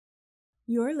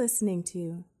You're listening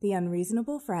to the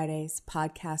Unreasonable Fridays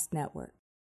podcast network.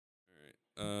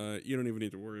 All right. You don't even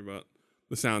need to worry about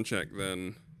the sound check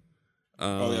then.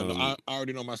 I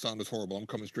already know my sound is horrible. I'm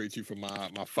coming straight to you from my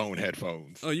phone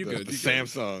headphones. Oh, you good? The You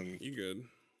Samsung. Good. You good?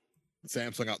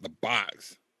 Samsung out the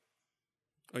box.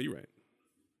 Oh, you right.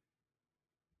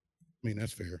 I mean,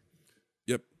 that's fair.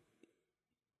 Yep.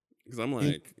 Because I'm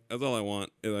like, that's all I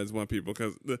want. I just want people,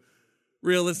 because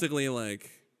realistically, like,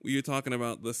 you're talking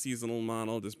about the seasonal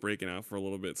model just breaking out for a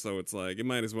little bit, so it's like, it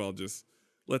might as well just,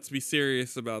 let's be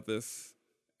serious about this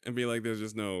and be like, there's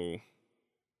just no,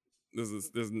 this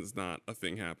is not a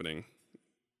thing happening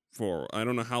for, I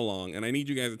don't know how long, and I need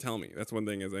you guys to tell me. That's one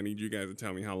thing, is I need you guys to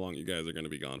tell me how long you guys are going to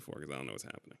be gone for, because I don't know what's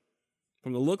happening.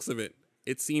 From the looks of it,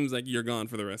 it seems like you're gone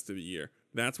for the rest of the year.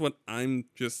 That's what I'm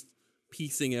just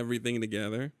piecing everything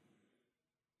together,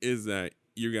 is that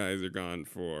you guys are gone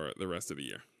for the rest of the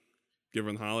year,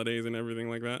 given holidays and everything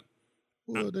like that.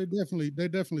 Well, they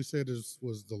definitely said this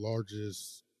was the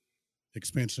largest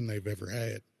expansion they've ever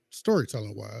had,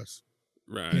 storytelling wise.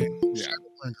 Right. Yeah.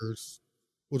 Shadowbringers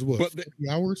was what, 50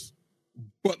 hours?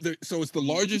 So it's the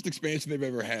largest expansion they've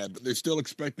ever had, but they're still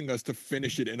expecting us to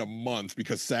finish it in a month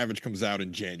because Savage comes out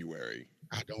in January.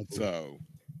 I don't. So,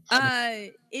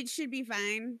 it should be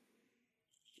fine.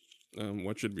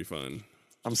 What should be fun?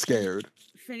 I'm scared.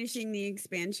 Finishing the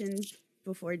expansion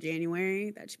before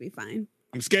January, that should be fine.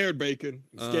 I'm scared, Bacon.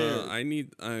 I'm scared.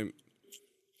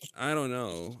 I don't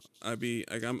know.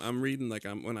 I'm reading, like,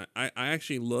 I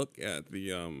actually look at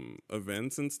the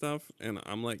events and stuff, and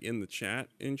I'm like in the chat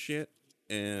and shit,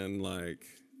 and like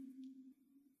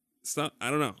stuff.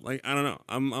 I don't know.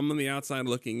 I'm on the outside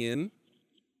looking in,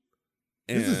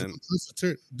 and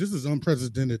this is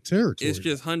unprecedented territory. it's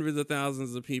just hundreds of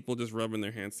thousands of people just rubbing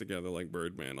their hands together like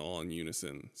Birdman, all in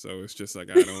unison. So it's just like,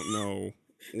 I don't know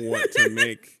what to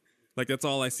make. Like, that's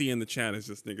all I see in the chat is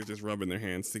just niggas just rubbing their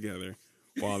hands together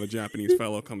while the Japanese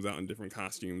fellow comes out in different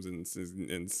costumes and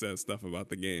says stuff about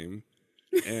the game.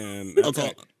 And that's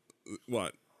Okay. all.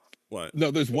 What?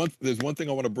 No, there's one thing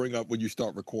I want to bring up when you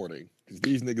start recording, because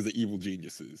these niggas are evil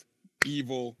geniuses.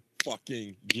 Evil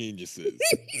fucking geniuses.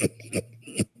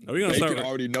 Are we gonna Bacon start?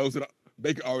 already knows it.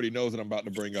 Bacon already knows what I'm about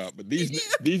to bring up, but these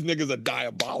niggas are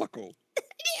diabolical.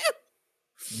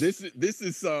 This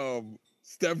is some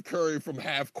Steph Curry from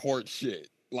half court shit.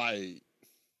 Like,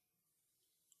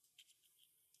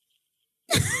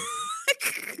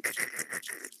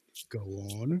 Go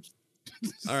on.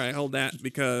 All right, hold that,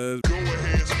 because Go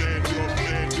ahead, stand up,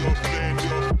 stand up, stand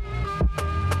up.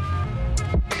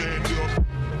 Stand up.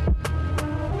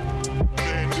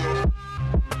 Stand up.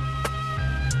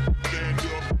 Stand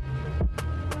up.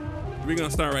 we're gonna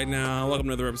start right now. Welcome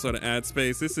to another episode of Ad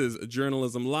Space. This is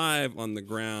journalism live on the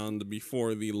ground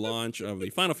before the launch of the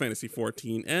Final Fantasy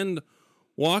XIV and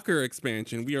Walker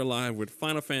expansion. We are live with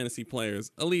Final Fantasy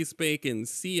players Elise Bacon,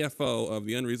 CFO of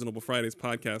the Unreasonable Fridays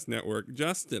podcast network,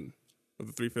 Justin of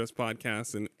the 3/5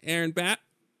 podcast, and Aaron Batt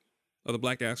of the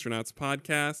Black Astronauts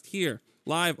podcast, here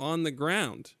live on the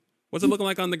ground. What's it looking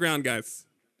like on the ground, guys?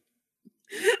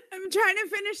 I'm trying to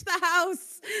finish the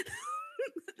house.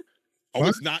 oh,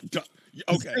 it's not done.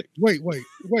 Okay. Wait.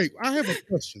 I have a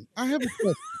question. I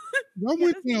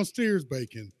went downstairs,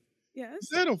 Bacon. Yes. Is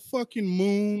that a fucking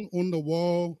moon on the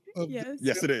wall? Yes.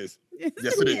 Yes, it is.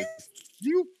 Yes, it is.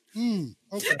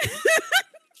 Okay.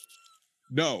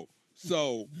 No.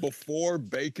 So before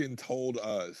Bacon told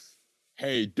us,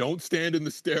 hey, don't stand in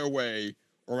the stairway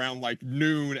around like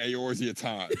noon Eorzea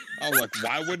time, I was like,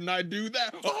 why wouldn't I do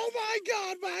that? Oh my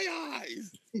God, my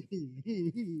eyes.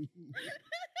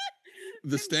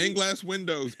 The stained glass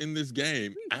windows in this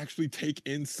game actually take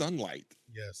in sunlight.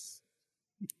 Yes.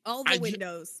 All the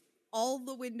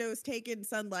windows take in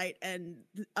sunlight, and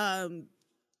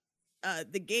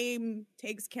the game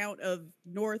takes count of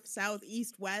north, south,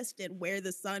 east, west, and where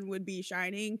the sun would be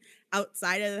shining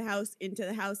outside of the house into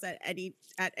the house at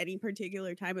any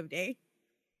particular time of day.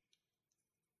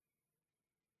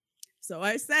 So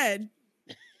I said,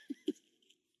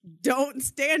 don't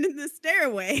stand in the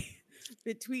stairway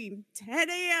between 10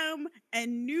 a.m.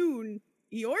 and noon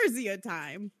Eorzea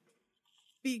time,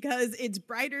 because it's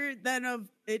brighter than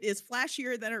it is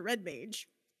flashier than a red mage.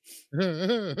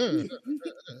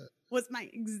 Was my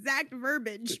exact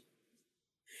verbiage.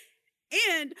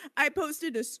 And I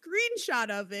posted a screenshot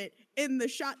of it in the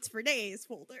Shots for Days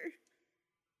folder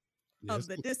of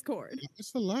the Discord.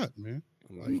 It's a lot, man.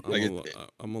 I'm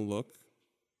gonna look.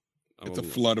 It's a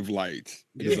flood of light.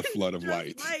 It is a flood of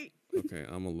light. Okay,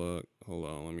 I'm gonna look. Hold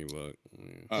on, let me look.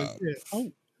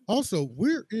 Also,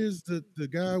 where is the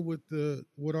guy with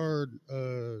our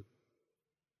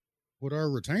with our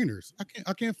retainers.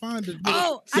 I can't find it.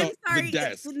 Oh, So, I'm the sorry.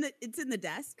 desk. It's in the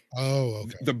desk. Oh,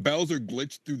 okay. The bells are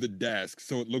glitched through the desk,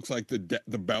 so it looks like the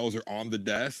bells are on the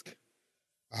desk.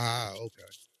 Ah, okay.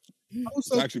 I was It's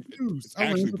so actually confused. it's I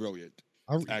ran actually up- brilliant.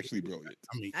 I, It's actually brilliant.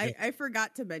 I mean, I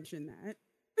forgot to mention that.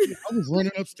 I was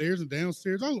running upstairs and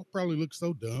downstairs. I probably looked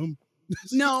so dumb.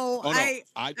 No, Oh no,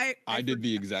 I I did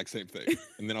the exact same thing,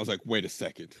 and then I was like, wait a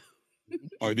second,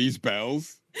 are these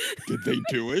bells? Did they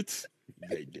do it?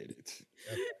 They did it.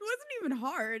 It wasn't even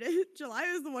hard. July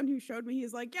is the one who showed me.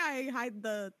 He's like, yeah, I hide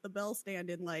the bell stand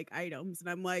in like items, and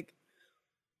I'm like,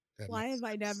 That why makes have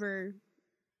I sense. never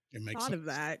It makes thought of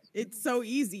sense. that? It's so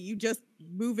easy. You just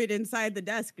move it inside the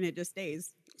desk and it just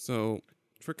stays. So,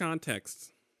 for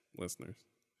context, listeners,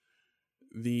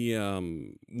 the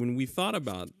when we thought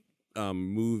about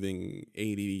moving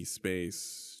ADD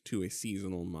Space to a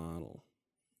seasonal model,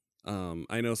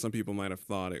 I know some people might have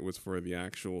thought it was for the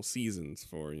actual seasons,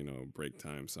 for break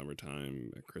time,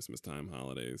 summertime, Christmas time,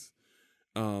 holidays.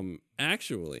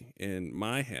 Actually, in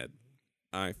my head,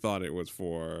 I thought it was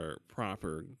for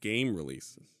proper game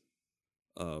releases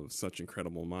of such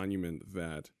incredible monument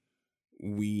that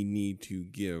we need to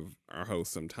give our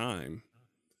host some time.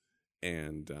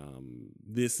 And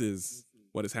this is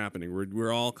what is happening.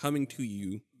 We're all coming to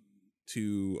you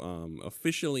to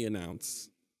officially announce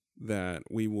that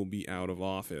we will be out of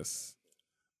office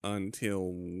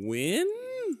until when?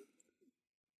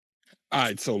 All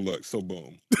right, so look, so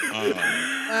boom.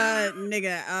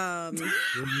 Nigga,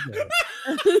 Here we go.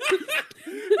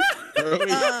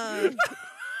 Early,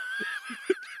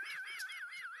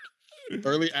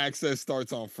 early access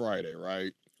starts on Friday,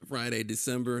 right? Friday,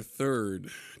 December 3rd,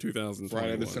 2021.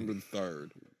 Friday, December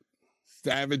 3rd.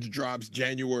 Savage drops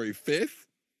January 5th.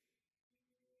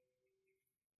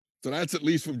 So that's at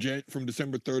least from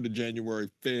December 3rd to January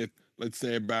 5th. Let's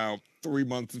say about 3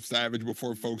 months of Savage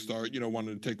before folks start,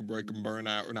 wanting to take a break and burn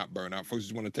out, or not burn out. Folks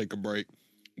just want to take a break.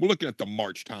 We're looking at the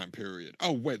March time period.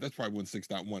 Oh, wait, that's probably when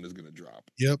 6.1 is going to drop.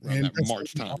 Yep, Around and that that's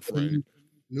March when time all the frame.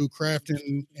 New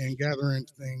crafting and gathering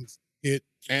things hit.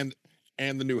 And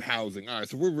the new housing. All right,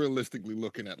 so we're realistically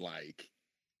looking at like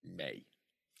May.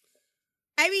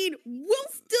 I mean, we'll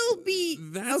still be.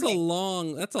 That's okay. a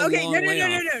long. That's a Okay, long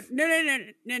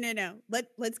no.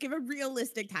 Let's give a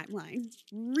realistic timeline.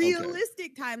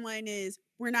 Realistic timeline is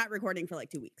we're not recording for like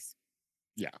 2 weeks.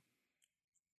 Yeah,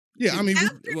 I mean,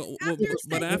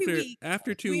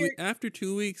 After 2 weeks, after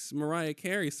 2 weeks, Mariah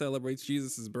Carey celebrates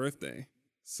Jesus' birthday.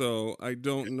 So I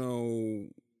don't know.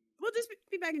 we'll just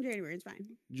be back in January. It's fine.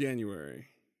 January.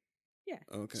 Yeah.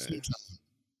 Okay. sometime.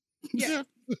 Yeah.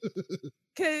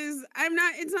 Because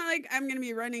it's not like I'm going to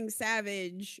be running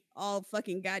Savage all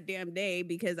fucking goddamn day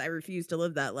because I refuse to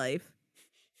live that life.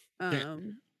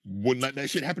 Wouldn't let that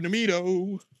shit happen to me,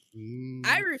 though. Mm,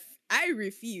 I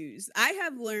refuse. I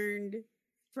have learned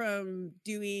from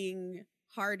doing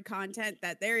hard content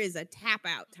that there is a tap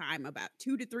out time about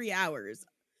 2 to 3 hours.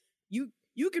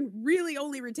 You can really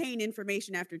only retain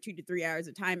information after 2 to 3 hours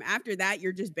of time. After that,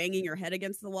 you're just banging your head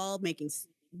against the wall,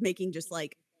 making just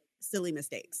like silly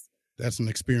mistakes. that's an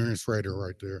experienced writer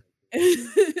right there.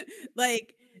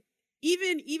 Like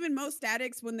even most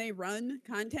statics, when they run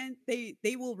content, they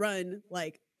will run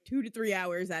like 2 to 3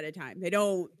 hours at a time. They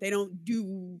don't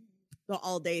do the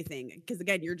all day thing, because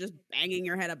again, you're just banging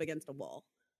your head up against a wall.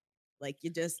 Like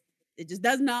it just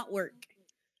does not work.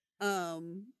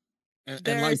 And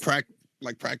There's-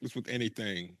 like practice with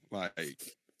anything. Like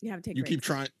You have to take you keep breaks.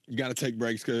 trying, you got to take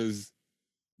breaks because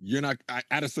you're not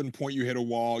at a certain point. You hit a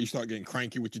wall. You start getting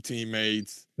cranky with your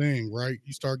teammates. Thing, right?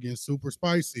 You start getting super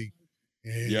spicy,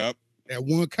 and Yep. that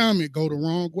one comment go the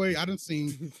wrong way. I done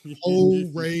seen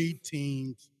whole raid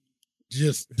teams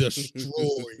just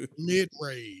destroyed mid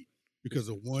raid because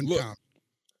of one Look. comment.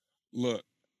 Look,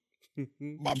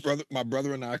 my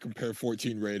brother and I compare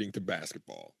 14 rating to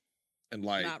basketball, and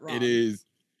like Not wrong. it is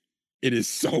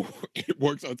so it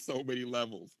works on so many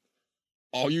levels.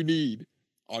 All you need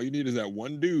is that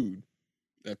one dude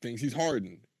that thinks he's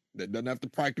hardened, that doesn't have to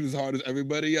practice as hard as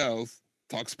everybody else,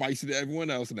 talk spicy to everyone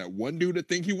else, and that one dude that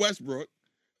think he Westbrook,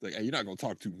 like, hey, you're not gonna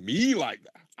talk to me like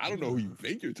that. I don't know who you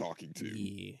think you're talking to,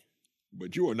 Yeah.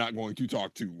 but you are not going to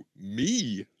talk to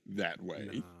me that way.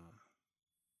 Nah.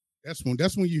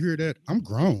 That's when you hear that I'm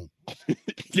grown.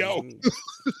 Yo,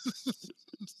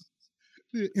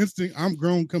 The instinct I'm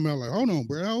grown come out like, hold on,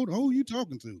 bro. Who are you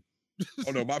talking to?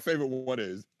 oh no, my favorite one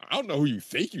is I don't know who you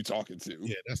think you're talking to.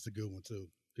 Yeah, that's the good one too.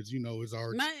 Because it's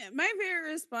already My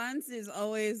favorite response is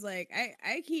always like I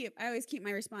always keep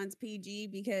my response PG,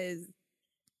 because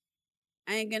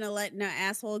I ain't gonna let no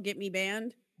asshole get me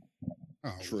banned.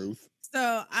 oh, Truth.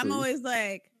 So I'm True. always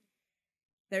like,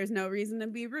 there's no reason to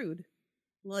be rude.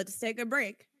 let's take a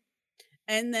break.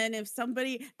 And then if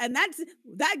somebody, and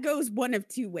that goes one of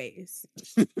two ways.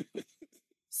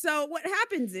 So what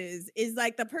happens is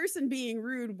like the person being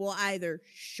rude will either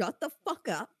shut the fuck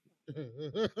up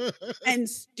and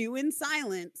stew in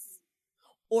silence,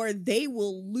 or they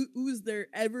will lose their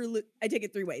I take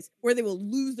it three ways, or they will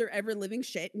lose their ever living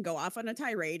shit and go off on a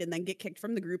tirade and then get kicked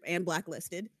from the group and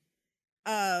blacklisted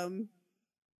by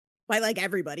like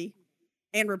everybody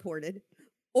and reported,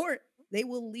 or they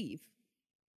will leave.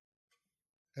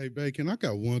 Hey, Bacon, I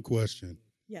got one question.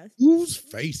 Yes. Whose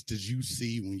face did you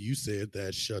see when you said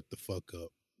that shut the fuck up?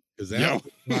 Because that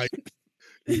was like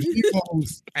the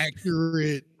most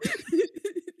accurate.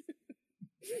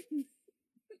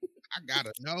 I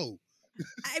gotta know.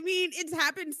 I mean, it's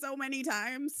happened so many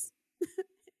times.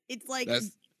 It's like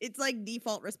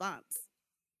default response.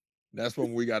 That's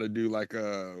when we got to do like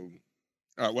one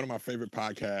of my favorite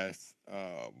podcasts,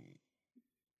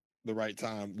 The Right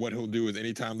Time. What he'll do is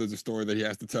anytime there's a story that he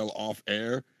has to tell off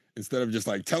air, instead of just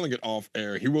like telling it off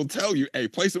air, he will tell you, hey,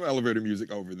 play some elevator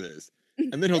music over this.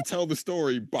 And then he'll tell the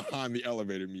story behind the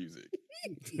elevator music.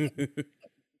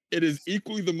 It is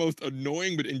equally the most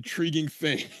annoying but intriguing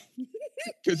thing.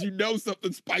 Because you know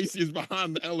something spicy is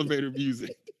behind the elevator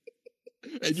music.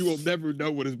 And you will never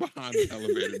know what is behind the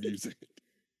elevator music.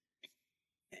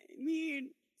 I mean,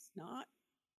 it's not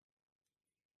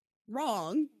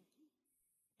wrong.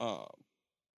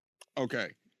 Okay.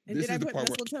 And This did I is the put part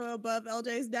where mistletoe above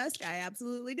LJ's desk? I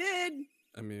absolutely did.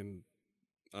 I mean,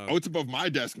 it's above my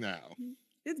desk now.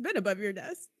 It's been above your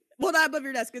desk. Well, not above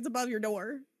your desk. It's above your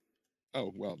door.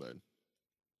 Oh, well then.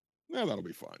 Well, that'll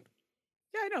be fun.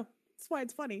 Yeah, I know. That's why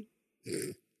it's funny.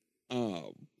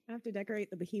 Um, I have to decorate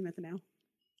the behemoth now.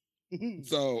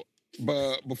 So,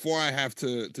 but before I have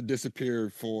to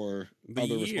disappear for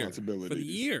other responsibilities. For the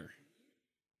year.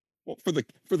 Well, for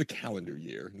the calendar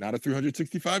year, not a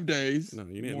 365 days. No,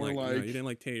 you didn't more no, you didn't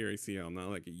like tear your ACL, not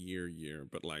like a year,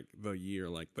 but like the year,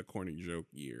 like the corny joke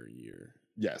year.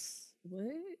 Yes.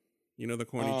 What? You know the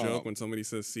corny joke when somebody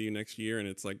says see you next year and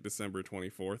it's like December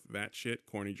 24th? That shit,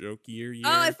 corny joke year. Oh,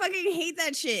 I fucking hate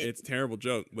that shit. It's a terrible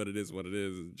joke, but it is what it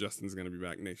is. Justin's gonna be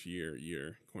back next year.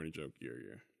 Corny joke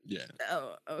year. Yeah.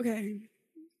 Oh, okay.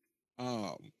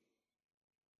 I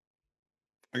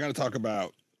got to talk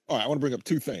about. All right, I want to bring up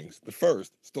two things. The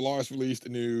first, Stellaris released a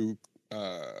new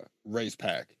race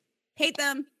pack. Hate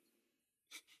them.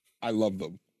 I love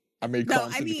them. I made No, Crime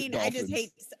I Syndicate mean, I just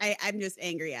Dolphins. hate. I'm just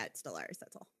angry at Stellaris.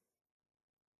 That's all.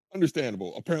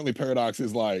 Understandable. Apparently, Paradox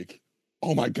is like,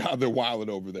 oh my god, they're wilding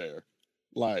over there.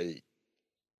 Like,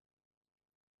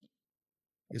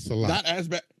 It's a lot.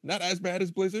 Not as bad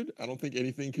as Blizzard. I don't think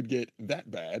anything could get that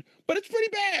bad, but it's pretty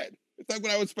bad. It's like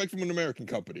what I would expect from an American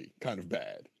company, kind of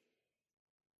bad.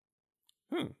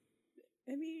 Huh.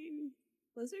 I mean,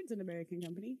 Blizzard's an American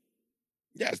company.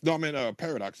 Yes, no, I mean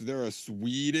Paradox. They're a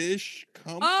Swedish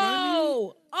company.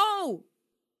 Oh,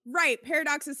 right.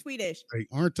 Paradox is Swedish. Hey,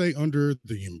 aren't they under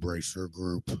the Embracer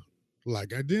Group? Like,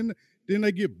 didn't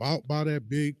they get bought by that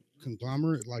big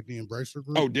conglomerate like the Embracer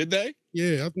Group? Oh, did they?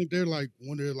 Yeah, I think they're like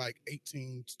one of the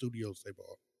 18 studios they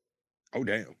bought. Oh,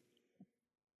 damn.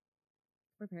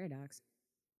 Or Paradox.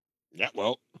 Yeah,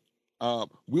 well,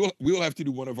 we'll have to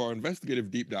do one of our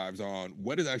investigative deep dives on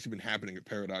what has actually been happening at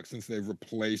Paradox since they've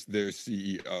replaced their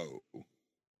CEO.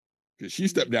 Because she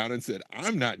stepped down and said,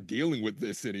 "I'm not dealing with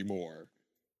this anymore."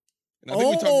 And I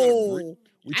think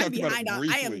we talked about it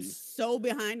briefly. I am so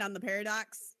behind on the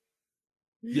Paradox.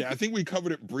 Yeah, I think we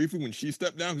covered it briefly when she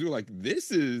stepped down because we were like,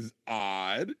 "This is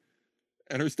odd."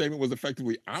 And her statement was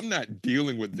effectively, "I'm not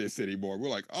dealing with this anymore." We're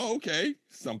like, "Oh, okay,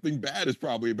 something bad is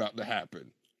probably about to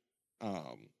happen."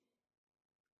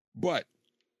 But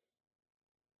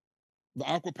the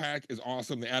Aqua Pack is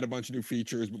awesome. They add a bunch of new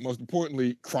features, but most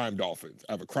importantly, crime dolphins.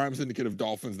 I have a crime syndicate of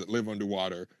dolphins that live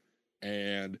underwater,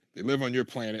 and they live on your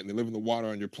planet, and they live in the water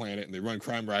on your planet, and they run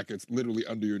crime rackets literally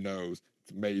under your nose.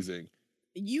 It's amazing.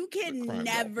 You can crime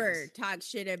never dolphins. talk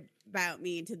shit about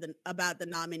me about the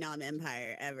Nami Nom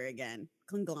Empire ever again.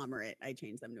 Conglomerate. I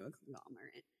changed them to a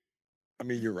conglomerate. I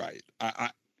mean, you're right.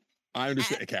 I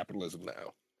understand capitalism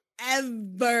now.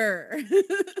 Ever.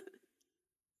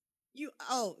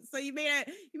 So you made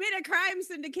a crime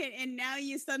syndicate and now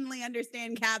you suddenly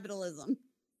understand capitalism.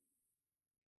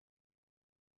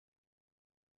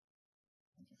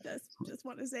 Just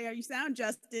want to say how you sound,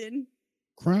 Justin.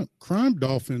 Crime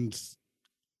dolphins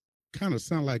kind of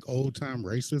sound like old time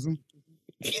racism.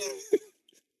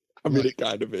 I mean, it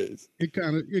kind of is. It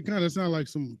kind of sounds like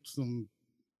some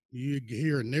you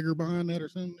hear a nigger behind that or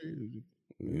something.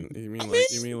 You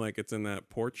mean like it's in that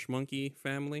porch monkey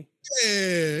family?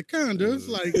 Yeah, kind of. It's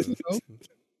like,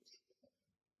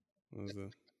 What was it?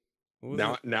 What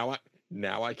was it?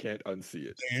 Now I can't unsee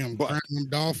it. Damn, But- Crown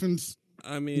Dolphins.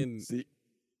 I mean, See,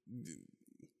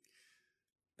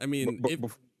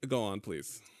 if go on,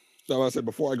 please. so I said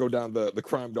before I go down the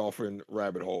crime dolphin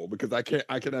rabbit hole, because I can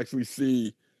actually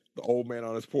see the old man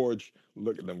on his porch.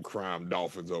 Look at them crime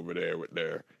dolphins over there with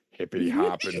their hippity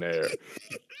hop in there.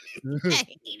 I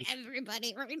hate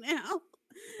everybody right now.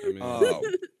 I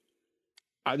mean,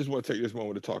 I just want to take this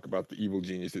moment to talk about the evil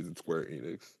geniuses at Square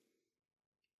Enix.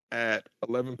 At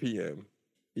 11 p.m.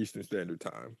 Eastern Standard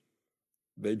Time,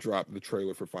 they dropped the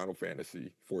trailer for Final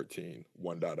Fantasy 14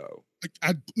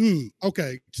 1.0.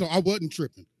 Okay, so I wasn't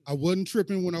tripping. I wasn't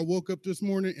tripping when I woke up this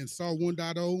morning and saw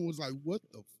 1.0 and was like, what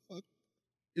the fuck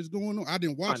is going on? I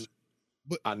didn't watch it.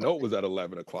 But I know it was at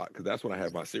 11 o'clock because that's when I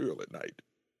have my cereal at night.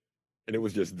 And it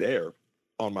was just there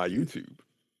on my YouTube.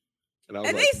 And I was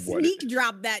And like, they what? sneak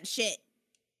drop that shit.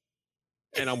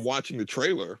 And I'm watching the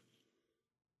trailer.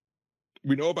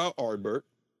 We know about Ardbert.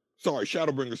 Sorry,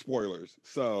 Shadowbringers spoilers.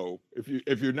 So if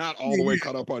you're not all the way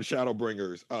caught up on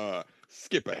Shadowbringers,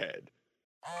 skip ahead.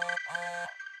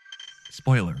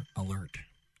 Spoiler alert.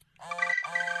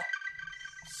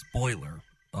 Spoiler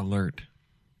alert.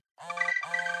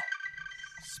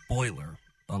 Spoiler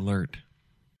alert.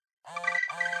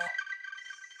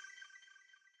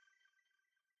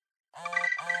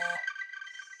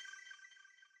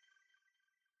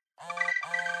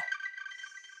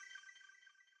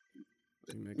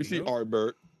 We see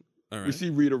Ardbert. All We right. see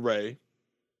Rita Ray.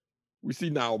 We see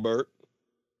Nowbert.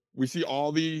 We see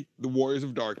all the Warriors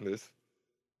of Darkness.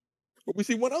 But we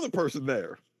see one other person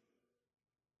there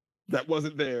that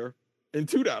wasn't there in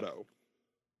 2.0,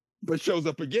 but shows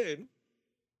up again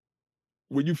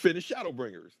when you finish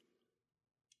Shadowbringers.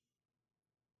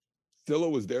 Scylla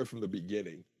was there from the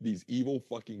beginning. These evil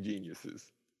fucking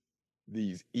geniuses.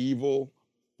 These evil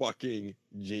fucking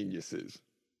geniuses.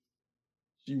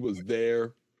 She was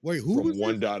there wait, who from was this?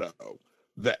 1.0.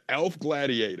 The elf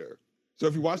gladiator. So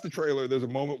if you watch the trailer, there's a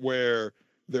moment where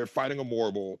they're fighting a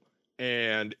Morble,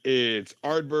 and it's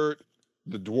Ardbert,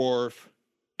 the dwarf,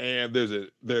 and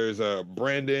there's a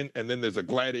Brandon, and then there's a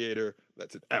gladiator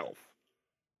that's an elf.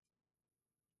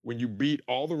 When you beat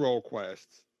all the role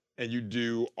quests and you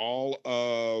do all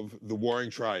of the Warring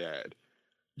Triad,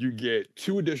 you get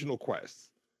 2 additional quests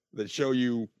that show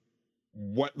you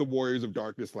what the Warriors of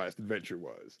Darkness last adventure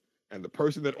was. And the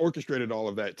person that orchestrated all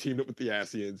of that teamed up with the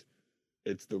Asians.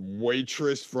 It's the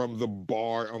waitress from the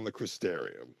bar on the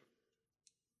Crystarium.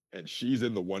 And she's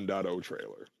in the 1.0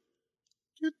 trailer.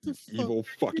 Get the fuck. Evil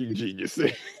fucking genius.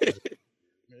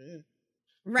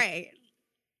 Right.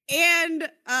 And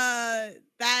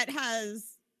that has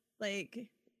like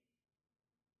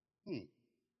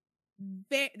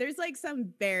there's like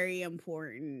some very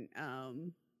important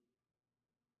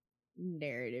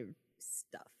narrative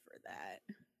stuff for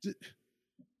that.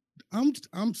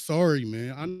 I'm sorry,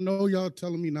 man. I know y'all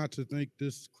telling me not to think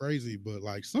this crazy, but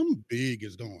like something big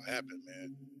is gonna happen,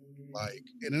 man. Like,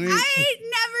 and it ain't I ain't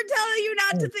never telling you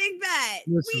not to think that.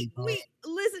 Listen, we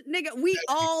listen, nigga, we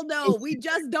all know. We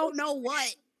just don't know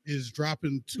what. is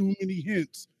dropping too many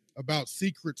hints about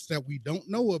secrets that we don't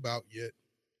know about yet.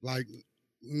 Like,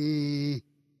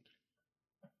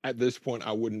 At this point,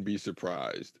 I wouldn't be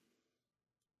surprised.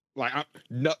 Like,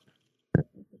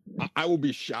 I will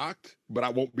be shocked, but I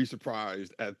won't be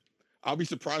surprised I'll be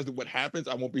surprised at what happens.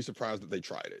 I won't be surprised that they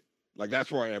tried it. Like,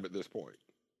 that's where I am at this point.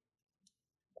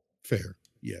 fair,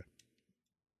 yeah.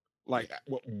 Like,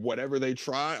 whatever they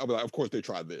try, I'll be like, of course they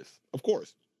tried this. Of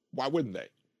course. Why wouldn't they?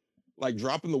 Like,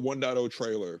 dropping the 1.0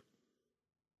 trailer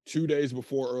 2 days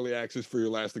before early access for your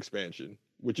last expansion,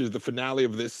 which is the finale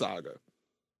of this saga.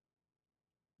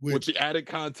 With Which the added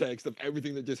context of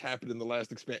everything that just happened in the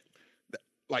last expansion.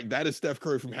 Like, that is Steph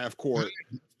Curry from half court,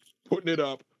 putting it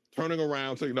up, turning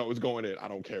around, saying, no, it's going in. I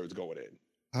don't care, it's going in.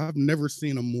 I've never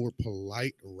seen a more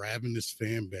polite, ravenous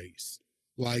fan base.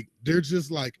 Like, they're just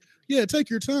like, yeah, take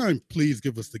your time. Please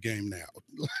give us the game now.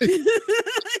 Like, No,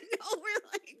 we're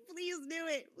like, please do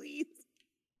it, please.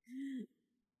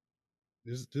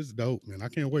 this is dope, man. I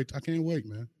can't wait. I can't wait,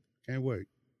 man. Can't wait.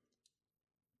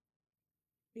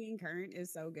 Being current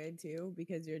is so good too,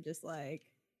 because you're just like,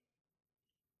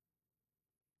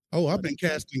 Oh, I've been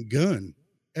casting gun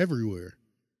everywhere.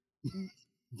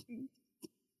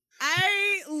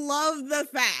 I love the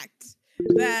fact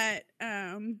that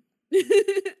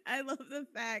I love the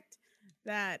fact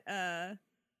that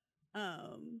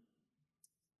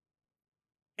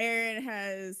Aaron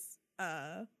has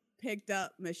picked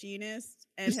up machinist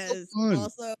and It's so has fun.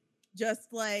 also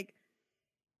just like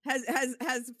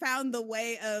has found the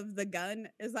way of the gun,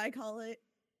 as I call it.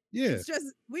 Yeah, It's just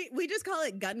we just call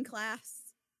it gun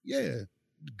class. yeah.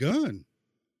 gun.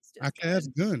 It's just I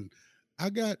cast gun. I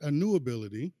got a new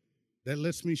ability that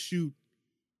lets me shoot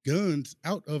guns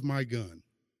out of my gun.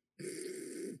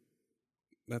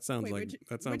 That sounds Wait, like which,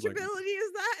 that sounds which like ability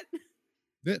is that?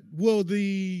 That well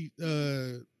the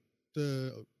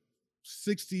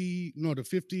 50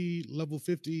 level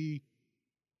 50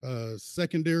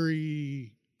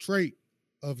 secondary trait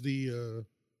of the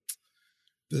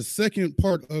second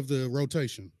part of the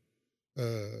rotation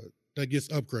that gets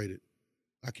upgraded.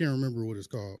 I can't remember what it's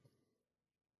called.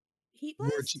 Heat Where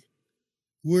blast?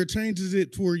 where it changes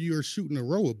it to where you are shooting a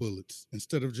row of bullets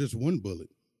instead of just one bullet.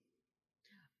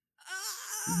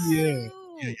 Yeah.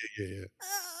 Oh, Yeah.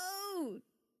 oh,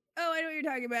 I know what you're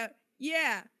talking about.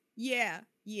 Yeah.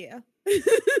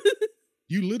 You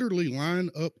literally line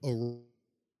up a row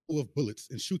of bullets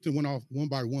and shoot them one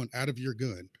by one out of your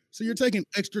gun. So you're taking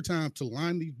extra time to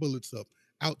line these bullets up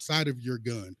outside of your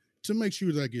gun to make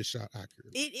sure that I get shot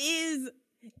accurately. It is.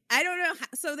 I don't know.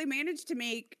 So they managed to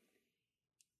make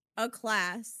a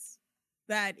class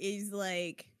that is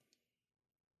like,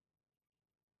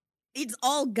 it's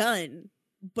all gun,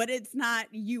 but it's not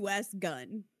US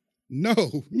gun. No.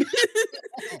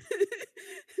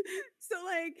 So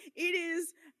like it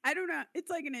is, I don't know, it's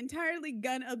like an entirely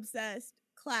gun obsessed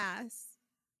class.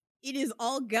 It is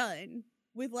all gun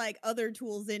with like other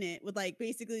tools in it, with like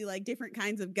basically like different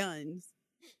kinds of guns.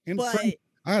 And But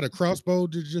I had a crossbow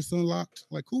that just unlocked.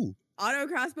 Like, cool. auto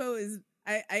crossbow is,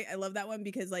 I love that one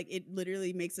because like it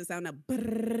literally makes a sound of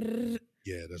brrrr,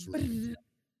 Yeah, that's right. brrrr.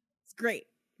 It's great.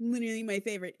 Literally my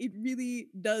favorite. It really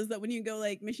does that when you go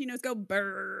like machinos go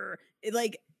brrrr. It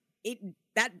like it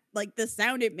that like the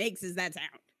sound it makes is that sound.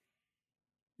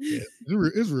 Yeah,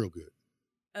 it's real good.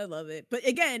 I love it. But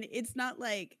again, it's not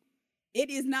like, it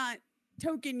is not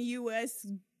token US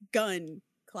gun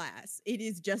class. It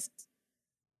is just,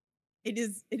 it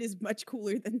is much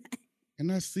cooler than that.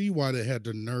 And I see why they had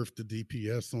to nerf the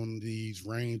DPS on these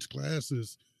range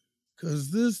classes.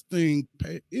 Cause this thing,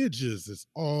 it just is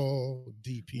all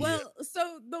DPS. Well,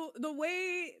 so the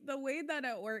way that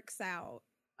it works out,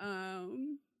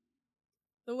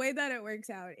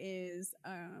 is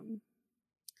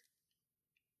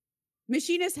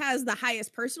Machinist has the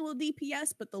highest personal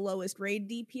DPS, but the lowest raid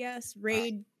DPS.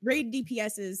 Raid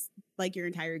DPS is like your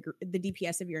entire the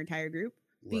DPS of your entire group,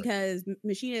 Right. because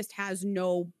Machinist has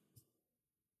no.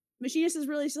 Machinist is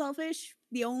really selfish.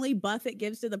 The only buff it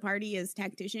gives to the party is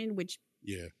Tactician, which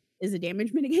Yeah. is a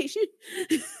damage mitigation.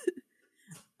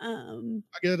 I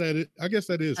guess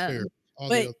that is fair. All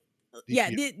but the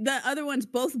yeah, DPS. the other ones,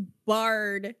 both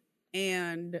Bard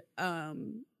and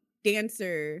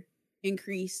Dancer,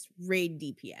 increase raid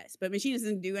DPS, but Machine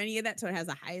doesn't do any of that, so it has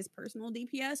the highest personal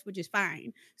DPS, which is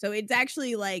fine. So it's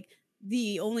actually like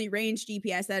the only range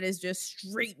DPS that is just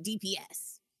straight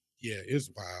DPS. Yeah, it's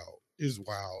wild. It's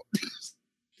wild.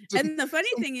 And the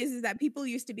funny thing is that people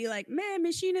used to be like, man,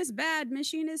 Machine is bad, and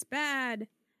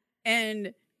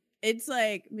it's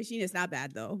like, Machine is not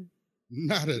bad though.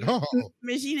 Not at all.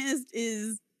 Machinist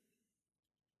is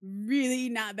really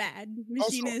not bad.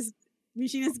 Machinist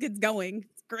gets going.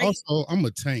 It's great. Also, I'm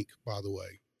a tank, by the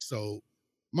way. So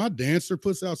my Dancer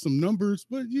puts out some numbers,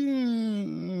 but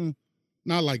yeah,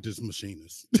 not like this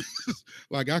Machinist.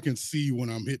 Like I can see when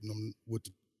I'm hitting them with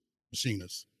the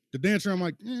Machinist. The Dancer, I'm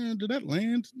like, did that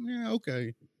land? Yeah,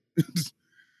 okay. It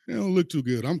don't look too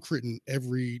good. I'm critting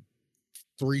every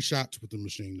 3 shots with the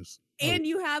Machinist. And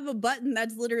you have a button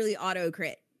that's literally auto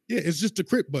crit. Yeah, it's just a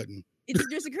crit button. It's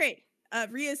just a crit.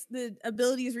 The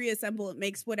abilities reassemble. It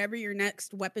makes whatever your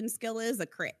next weapon skill is a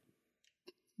crit.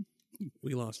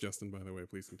 We lost Justin, by the way.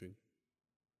 Please continue.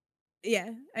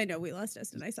 Yeah, I know we lost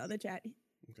Justin. I saw the chat. Okay,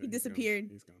 He disappeared.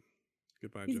 He's gone.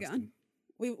 Goodbye, He's Justin. gone.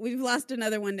 We've lost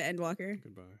another one to Endwalker.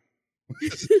 Goodbye.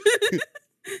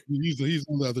 He's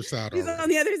on the other side. He's already. on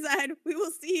the other side. We will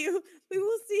see you. We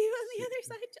will see you on the other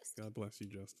side, Justin. God bless you,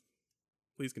 Justin.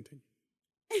 Please continue.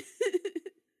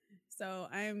 So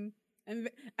I'm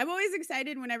always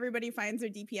excited when everybody finds their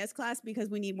DPS class, because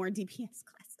we need more DPS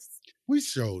classes. We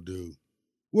sure do.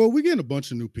 Well, we getting a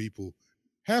bunch of new people,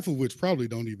 half of which probably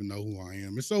don't even know who I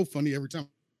am. It's so funny every time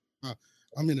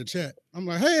I'm in the chat. I'm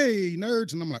like, hey,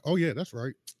 nerds. And I'm like, oh, yeah, that's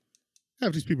right.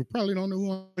 Half these people probably don't know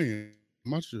who I am.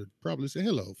 I should probably say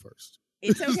hello first.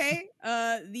 It's okay.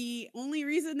 The only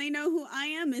reason they know who I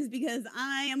am is because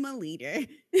I am a leader.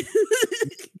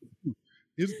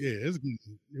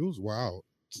 It was wild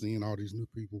seeing all these new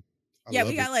people. Yeah,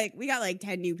 we got like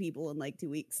 10 new people in like 2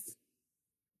 weeks.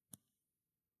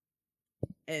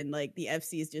 And like the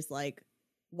FC is just like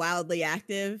wildly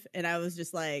active, and I was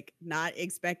just like not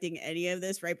expecting any of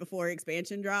this right before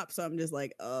expansion dropped, so I'm just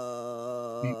like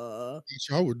Y'all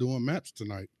were doing maps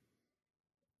tonight.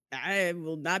 I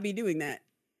will not be doing that.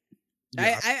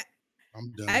 Yeah, I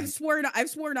I'm done. I've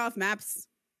sworn off maps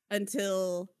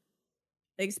until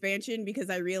expansion because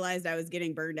I realized I was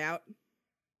getting burned out.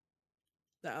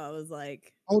 So I was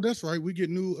like, Oh, that's right. We get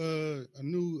a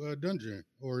new dungeon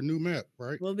or a new map,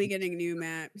 right? we'll be getting new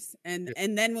maps, and Yeah.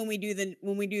 and then when we do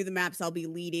the maps, I'll be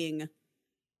leading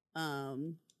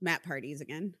map parties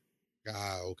again.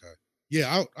 Ah, okay.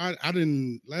 Yeah, I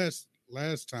didn't last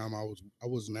time I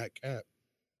wasn't at cap.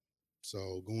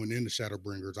 So going into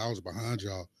Shadowbringers, I was behind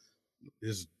y'all.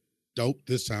 It's dope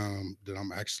this time that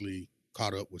I'm actually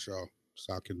caught up with y'all.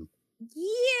 So I can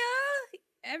Yeah,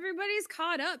 everybody's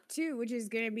caught up too, which is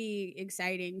gonna be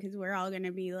exciting because we're all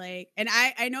gonna be like, and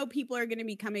I know people are gonna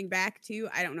be coming back too.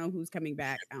 I don't know who's coming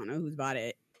back. I don't know who's bought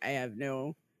it. I have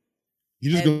no.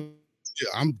 you just And- go yeah,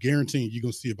 I'm guaranteeing you're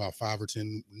gonna see about 5 or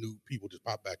 10 new people just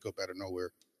pop back up out of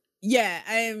nowhere. Yeah,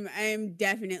 I'm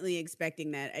definitely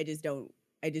expecting that. I just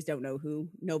don't know who.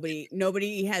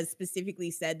 Nobody has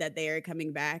specifically said that they are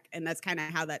coming back, and that's kind of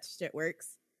how that shit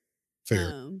works.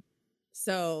 Fair.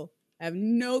 So I have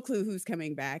no clue who's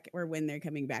coming back or when they're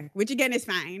coming back, which again is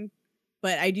fine.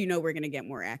 But I do know we're gonna get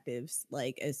more actives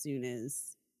like as soon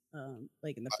as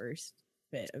like in the first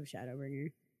bit of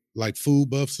Shadowbringer. Like food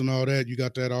buffs and all that, you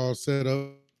got that all set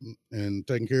up and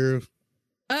taken care of?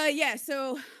 Yeah,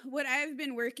 so what I've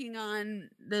been working on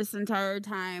this entire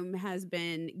time has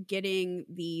been getting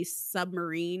the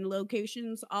submarine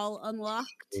locations all unlocked.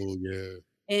 Oh yeah.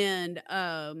 And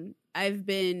I've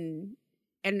been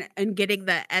and getting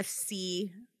the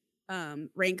FC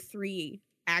rank 3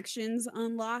 actions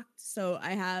unlocked. So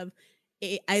I have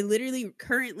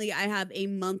currently I have a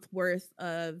month worth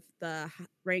of the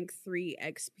rank 3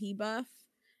 XP buff,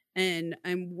 and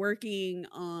I'm working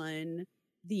on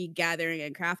the gathering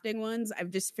and crafting ones. I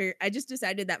just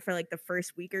decided that for like the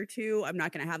first week or two, I'm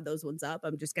not gonna have those ones up.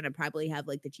 I'm just gonna probably have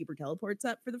like the cheaper teleports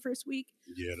up for the first week.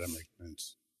 Yeah, that makes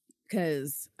sense.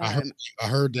 Because I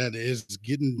heard that is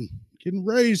getting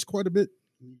raised quite a bit.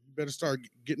 You better start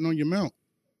getting on your mount.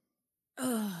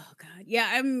 oh god, yeah,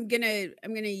 I'm gonna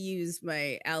use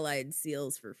my allied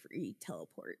seals for free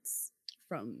teleports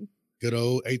from. Good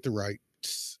old Aetherite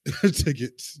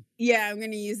tickets. Yeah, I'm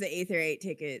gonna use the Aetherite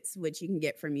tickets, which you can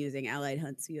get from using allied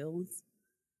hunt seals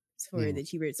for the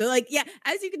cheaper. So like, yeah,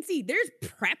 as you can see, there's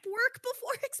prep work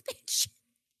before expansion.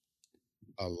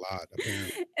 A lot,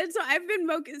 apparently. And so I've been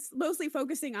mostly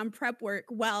focusing on prep work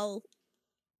while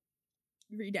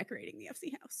redecorating the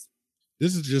FC house.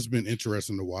 This has just been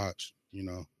interesting to watch,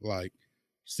 like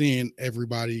seeing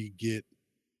everybody get,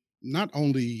 not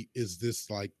only is this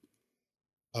like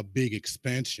a big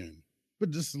expansion,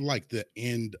 but this is like the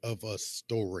end of a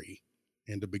story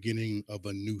and the beginning of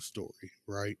a new story,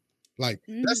 right? Like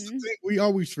that's the thing we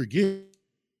always forget.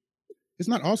 It's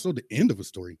not also the end of a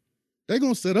story. They're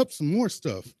gonna set up some more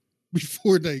stuff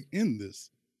before they end this.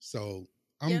 So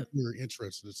I'm very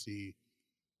interested to see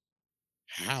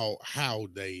how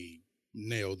they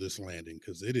nail this landing,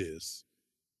 because it is.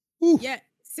 Whew. Yeah,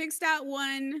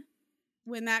 6.1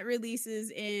 when that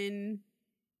releases in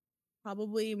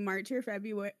probably March or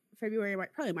February,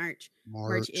 probably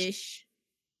March-ish,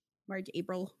 March,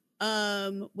 April.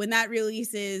 When that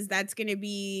releases, that's going to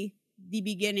be the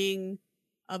beginning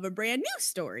of a brand new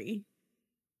story,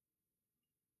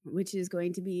 which is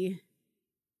going to be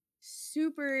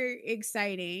super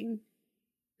exciting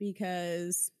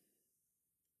because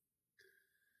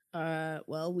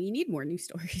well, we need more new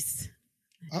stories.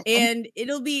 And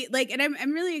it'll be like, and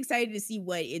I'm really excited to see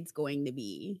what it's going to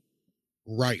be.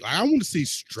 Right. I want to see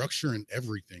structure and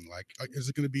everything. Like, is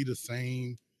it going to be the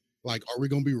same? Like, are we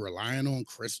going to be relying on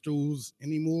crystals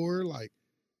anymore? Like,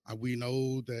 we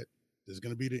know that there's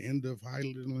going to be the end of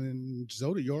Hydaelyn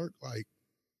Zodiark. Like,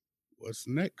 what's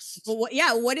next? Well,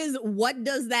 what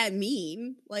does that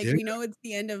mean? Like, we know it's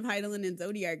the end of Hydaelyn and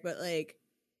Zodiark, but like,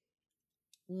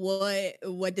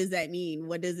 what does that mean?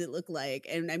 What does it look like?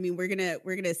 And I mean, we're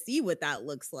gonna see what that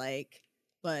looks like,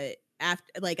 but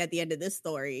after, like, at the end of this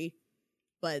story,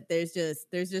 but there's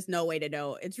just no way to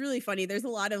know. It's really funny. There's a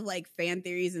lot of like fan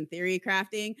theories and theory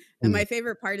crafting, and my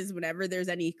favorite part is whenever there's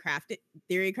any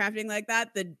theory crafting like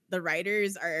that, the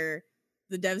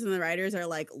devs and the writers are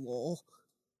like, lol.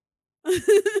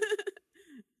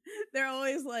 They're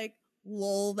always like,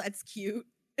 lol, that's cute.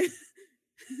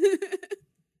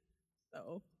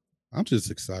 So I'm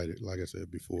just excited, like I said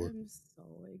before. I'm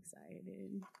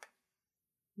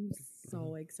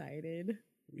so excited.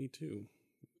 Me too.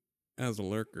 As a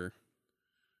lurker,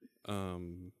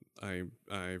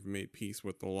 I've made peace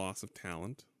with the loss of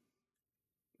talent.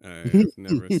 I've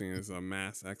never seen as a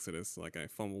mass exodus. Like, I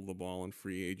fumbled the ball in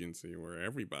free agency where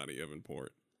everybody of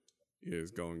import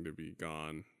is going to be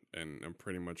gone and I'm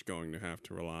pretty much going to have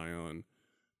to rely on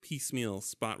piecemeal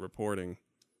spot reporting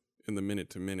in the minute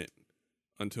to minute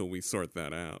until we sort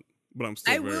that out. But I'm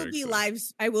still I very will be excited.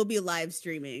 I will be live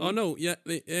streaming. Oh no, yeah,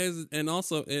 and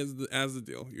also as the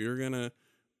deal,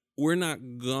 we're not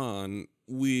gone.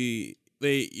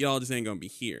 Y'all just ain't gonna be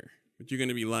here, but you're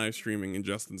gonna be live streaming, and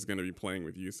Justin's gonna be playing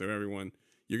with you. So everyone,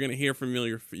 you're gonna hear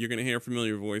familiar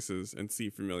voices and see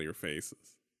familiar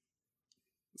faces.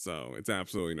 So it's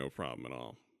absolutely no problem at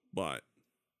all. But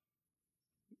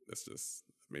it's just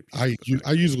maybe I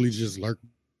usually just lurk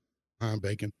behind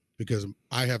Bacon because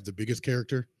I have the biggest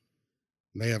character.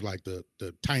 And they have like the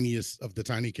tiniest of the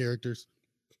tiny characters.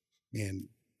 And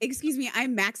Excuse me,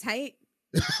 I'm max height.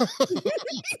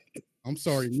 I'm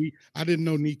sorry, I didn't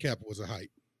know kneecap was a height.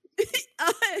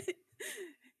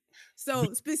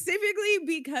 So specifically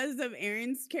because of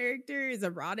Aaron's character is a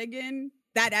Rodigan,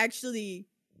 that actually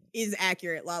is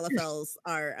accurate. Lalafels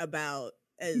are about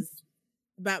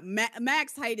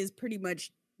max height is pretty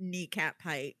much kneecap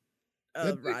height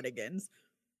of Rodigans.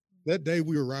 That day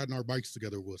we were riding our bikes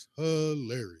together was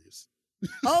hilarious.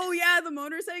 Oh yeah, the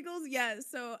motorcycles. Yeah.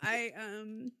 So I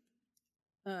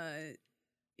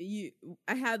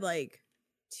had like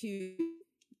two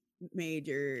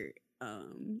major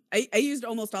I used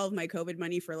almost all of my COVID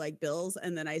money for like bills,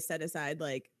 and then I set aside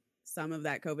like some of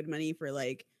that COVID money for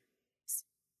like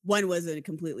one was a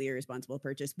completely irresponsible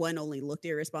purchase. One only looked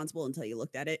irresponsible until you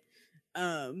looked at it.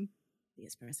 The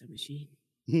espresso machine.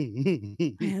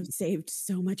 I have saved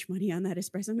so much money on that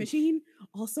espresso machine.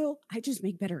 Also, I just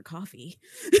make better coffee.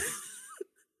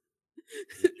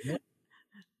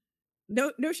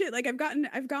 No shit. Like I've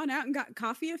gone out and got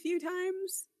coffee a few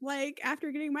times, like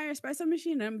after getting my espresso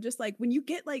machine. And I'm just like, when you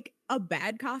get like a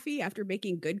bad coffee after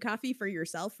making good coffee for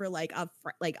yourself for like a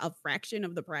fraction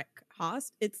of the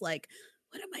cost, it's like,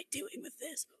 what am I doing with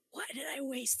this? Why did I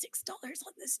waste $6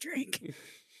 on this drink?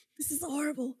 This is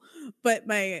horrible. But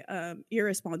my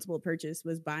irresponsible purchase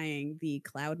was buying the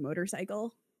Cloud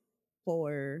motorcycle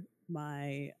for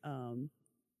my Final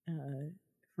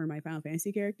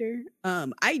Fantasy character.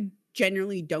 I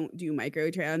generally don't do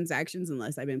microtransactions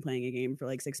unless I've been playing a game for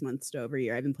like 6 months to over a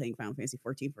year. I've been playing Final Fantasy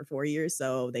 14 for 4 years,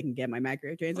 so they can get my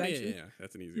microtransactions. Oh, yeah,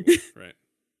 that's an easy one, right?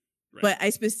 Right. But I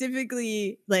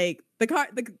specifically like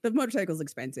the motorcycle's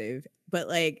expensive, but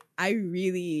like I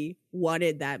really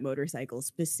wanted that motorcycle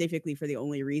specifically for the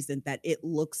only reason that it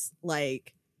looks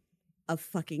like a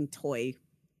fucking toy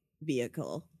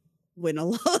vehicle when a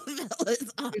Lalafell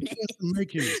is on it. Doesn't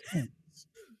make any sense.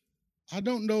 I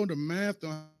don't know the math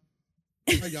on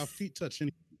how y'all feet touch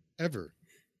anything ever.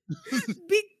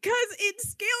 Because it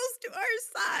scales to our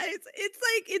size.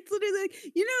 It's literally like,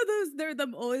 they're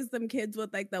always them kids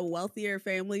with like the wealthier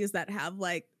families that have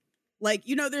like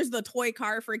there's the toy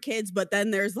car for kids, but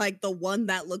then there's like the one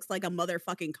that looks like a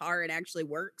motherfucking car and actually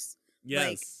works.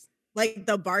 Yes. Like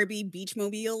the Barbie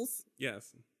Beachmobiles.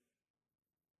 Yes.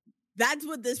 That's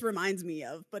what this reminds me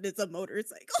of, but it's a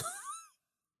motorcycle.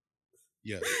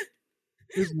 Yes.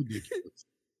 It's ridiculous.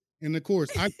 And of course,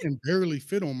 I can barely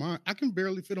fit on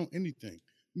anything.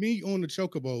 Me on the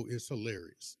Chocobo is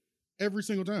hilarious every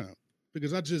single time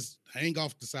because I just hang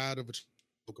off the side of a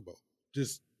Chocobo.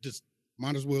 Just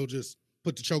might as well just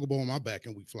put the Chocobo on my back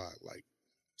and we fly. Like,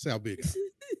 see how big I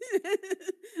am.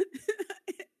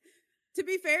 To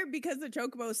be fair, because the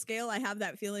Chocobo scale, I have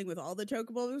that feeling with all the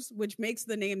Chocobos, which makes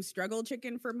the name Struggle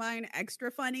Chicken for mine extra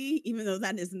funny, even though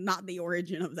that is not the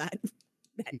origin of that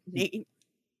name.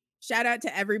 Shout out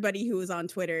to everybody who was on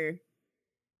Twitter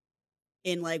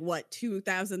in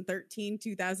 2013,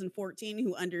 2014,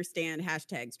 who understand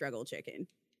hashtag struggle chicken.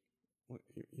 Well,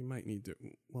 you might need to.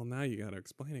 Well, now you got to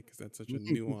explain it because that's such a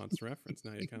nuanced reference.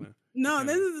 Now you kind of. No,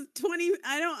 this is 20.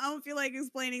 I don't feel like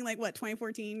explaining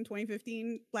 2014,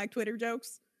 2015 Black Twitter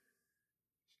jokes.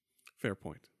 Fair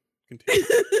point. Continue.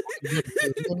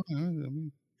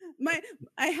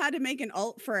 I had to make an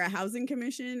alt for a housing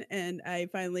commission, and I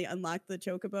finally unlocked the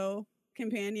Chocobo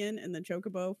companion and the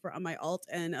Chocobo on my alt,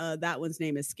 and that one's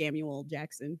name is Scamuel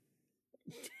Jackson.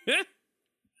 I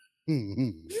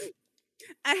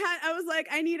was like,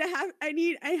 I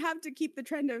have to keep the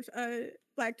trend of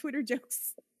Black Twitter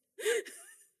jokes.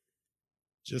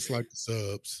 Just like the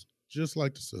subs.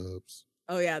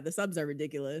 Oh yeah, the subs are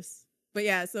ridiculous. But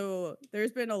yeah, so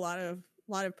there's been a lot of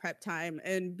prep time,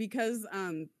 and because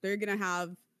they're gonna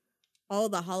have all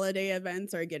the holiday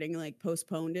events are getting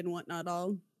postponed and whatnot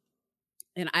all,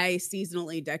 and I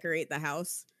seasonally decorate the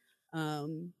house.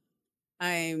 I'm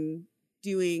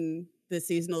doing the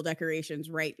seasonal decorations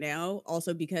right now,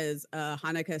 also because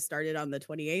Hanukkah started on the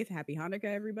 28th. Happy Hanukkah,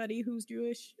 everybody who's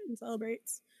Jewish and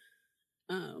celebrates.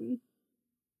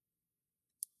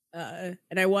 And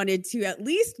I wanted to at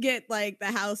least get like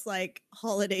the house like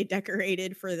holiday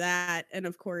decorated for that, and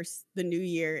of course the new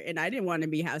year. And I didn't want to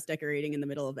be house decorating in the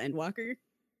middle of Endwalker.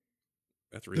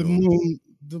 That's The real.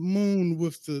 moon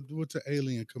with the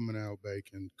alien coming out,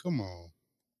 Bacon. Come on.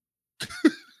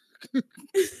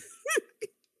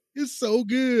 It's so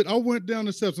good. I went down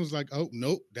the steps and was like, oh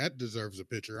nope, that deserves a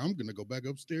picture. I'm gonna go back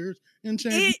upstairs and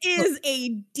change. It is a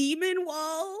demon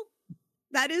wall.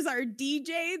 That is our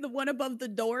DJ. The one above the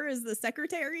door is the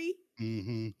secretary.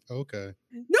 Mm-hmm. Okay.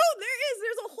 No,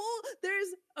 there's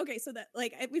okay. So that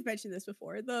like we've mentioned this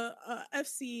before. The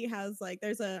FC has like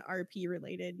there's a RP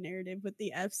related narrative with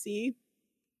the FC,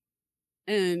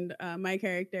 and my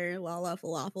character Lala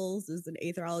Falafels is an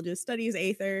aetherologist, studies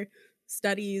aether,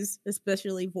 studies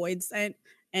especially void scent,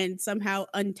 and somehow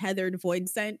untethered void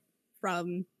scent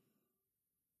from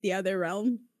the other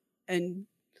realm, and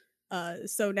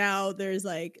so now there's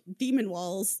like demon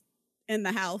walls in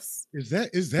the house. Is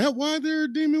that why there are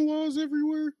demon walls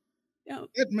everywhere? Yeah.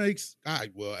 It makes as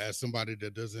somebody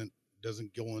that doesn't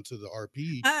go into the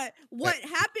RP. What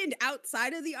happened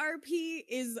outside of the RP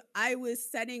is I was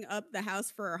setting up the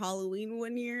house for Halloween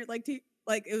one year, like it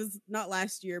was not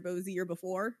last year, but it was the year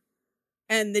before.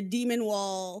 And the demon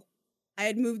wall, I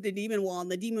had moved the demon wall,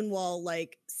 and the demon wall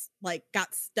like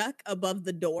got stuck above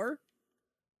the door.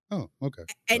 Oh, okay.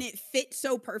 And it fit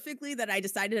so perfectly that I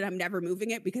decided I'm never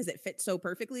moving it because it fits so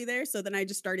perfectly there. So then I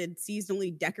just started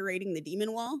seasonally decorating the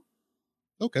demon wall.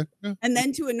 Okay. Yeah. And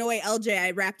then to annoy LJ,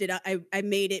 I wrapped it up. I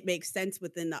made it make sense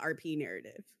within the RP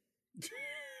narrative.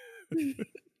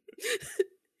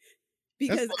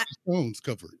 because Stones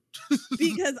covered.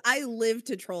 because I live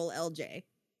to troll LJ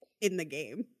in the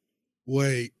game.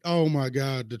 Wait, oh my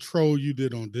God, the troll you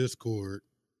did on Discord.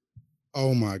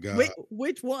 Oh my God.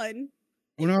 Which one?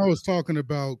 When I was talking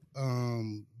about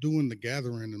doing the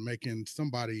gathering and making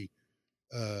somebody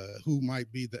who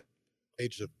might be the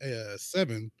age of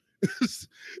 7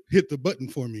 hit the button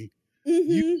for me,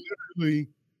 you literally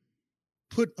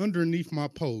put underneath my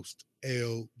post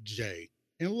LJ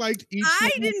and liked each I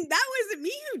one. didn't. That wasn't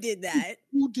me who did that.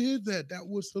 Who did that? That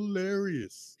was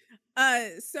hilarious.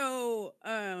 So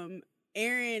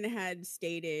Aaron had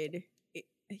stated,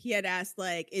 he had asked,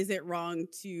 like, is it wrong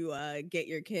to get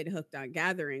your kid hooked on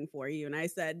gathering for you? And I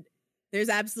said, there's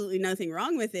absolutely nothing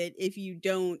wrong with it if you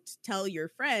don't tell your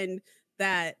friend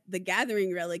that the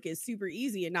gathering relic is super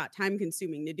easy and not time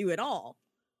consuming to do at all.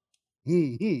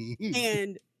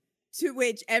 And to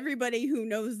which everybody who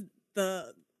knows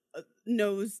the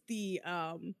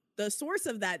source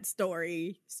of that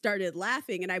story started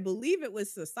laughing, and I believe it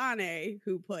was Sasane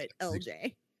who put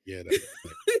LJ. Yeah.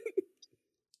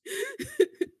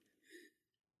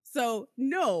 So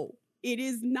no, it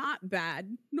is not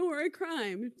bad nor a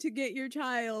crime to get your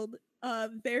child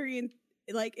very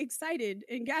excited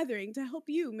and gathering to help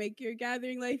you make your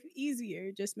gathering life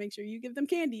easier. Just make sure you give them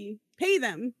candy, pay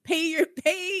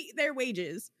their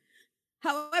wages.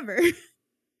 However,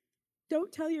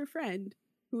 don't tell your friend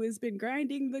who has been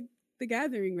grinding the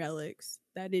gathering relics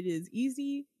that it is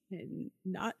easy and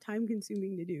not time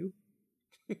consuming to do.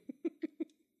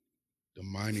 The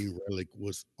mining relic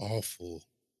was awful.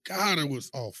 God, it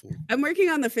was awful. I'm working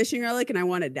on the fishing relic and I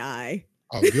want to die.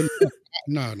 Oh, good.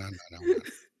 No.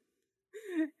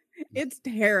 It's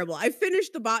terrible. I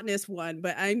finished the botanist one,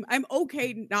 but I'm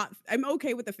okay. I'm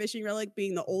okay with the fishing relic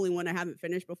being the only one I haven't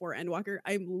finished before Endwalker.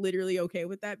 I'm literally okay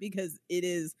with that because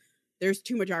there's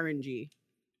too much RNG.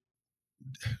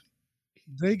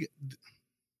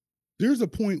 There's a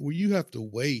point where you have to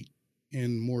wait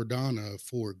in Mordana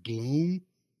for gloom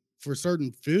for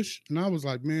certain fish, and I was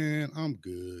like, man, I'm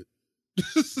good.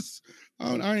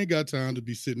 I ain't got time to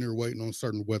be sitting there waiting on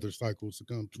certain weather cycles to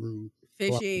come through.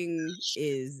 Fishing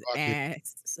is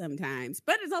ass sometimes,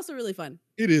 but it's also really fun.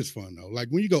 It is fun though. Like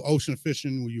when you go ocean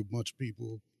fishing with you a bunch of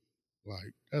people,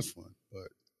 like that's fun. But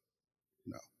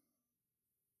no,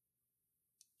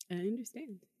 I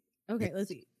understand. Okay, let's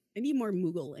see. I need more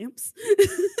Moogle lamps.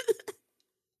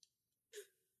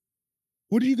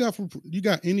 What do you got you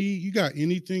got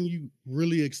anything you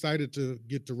really excited to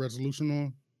get the resolution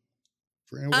on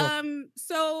for Endwalker?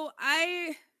 So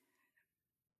I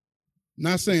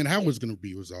not saying how it's going to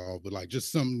be resolved, but like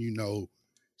just something you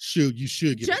should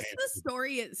get just the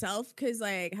story itself, because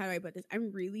like how do I put this?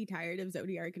 I'm really tired of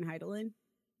Zodiark and Hydaelyn.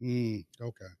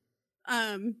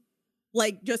 Okay.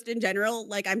 Like just in general,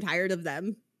 like I'm tired of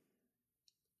them.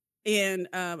 And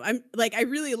I'm like, I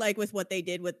really like with what they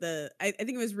did with I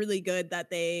think it was really good that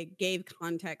they gave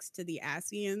context to the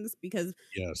Ascians, because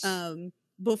yes.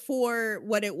 Before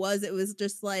what it was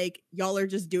just like, y'all are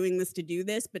just doing this to do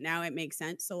this, but now it makes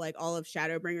sense. So like all of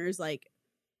Shadowbringers, like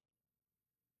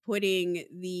putting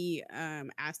the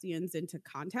Ascians into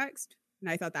context, and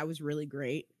I thought that was really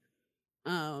great.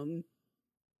 And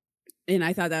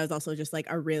I thought that was also just like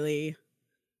a really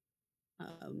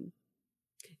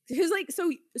because like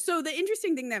so the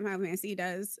interesting thing that Final Fantasy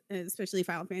does, especially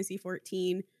Final Fantasy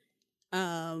 14,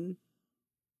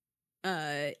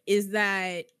 is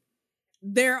that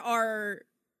there are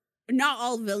not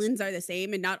all villains are the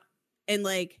same, and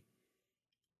like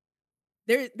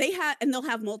they'll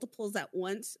have multiples at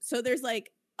once. So there's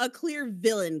like a clear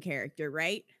villain character,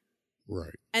 right?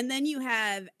 Right. And then you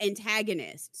have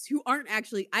antagonists who aren't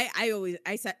actually. I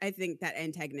think that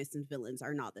antagonists and villains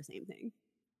are not the same thing.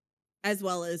 As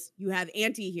well as you have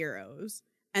anti-heroes,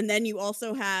 and then you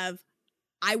also have.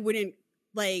 I wouldn't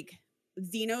like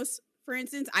Xenos, for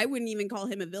instance. I wouldn't even call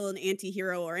him a villain,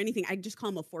 anti-hero, or anything. I'd just call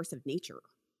him a force of nature.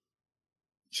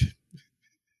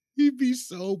 He'd be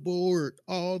so bored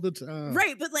all the time.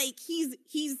 Right, but like he's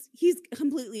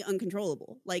completely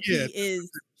uncontrollable. Like Yeah.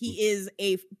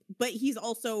 but he's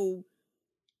also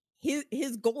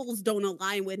his goals don't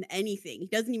align with anything. He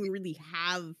doesn't even really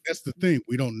have. That's the thing.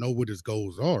 We don't know what his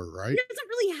goals are, right? He doesn't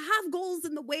really have goals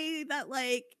in the way that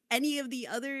like any of the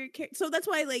other. So that's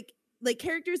why like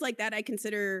characters like that I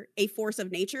consider a force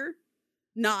of nature,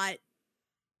 not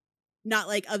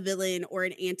like a villain or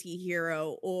an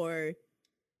anti-hero or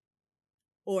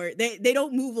they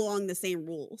don't move along the same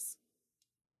rules.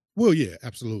 Well, yeah,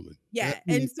 absolutely. Yeah,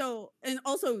 and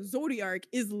also Zodiark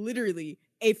is literally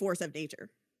a force of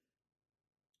nature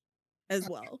as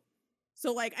well.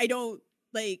 So like I don't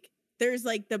like there's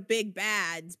like the big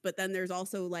bads, but then there's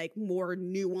also like more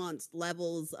nuanced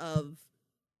levels of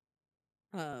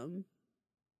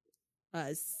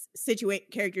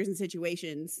characters and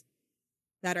situations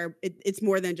that are it's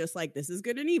more than just like this is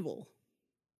good and evil.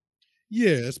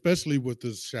 Yeah, especially with the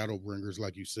Shadowbringers,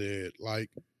 like you said, like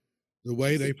the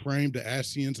way they framed the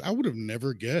Ascians, I would have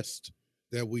never guessed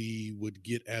that we would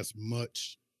get as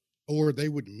much, or they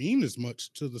would mean as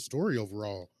much to the story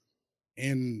overall,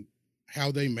 and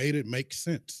how they made it make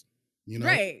sense. You know,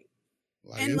 right?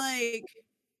 Like, And they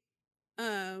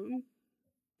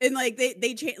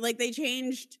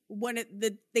changed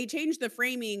they changed the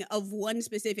framing of one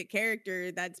specific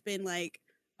character that's been like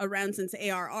around since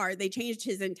ARR. They changed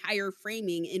his entire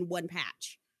framing in one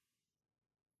patch.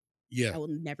 Yeah, I will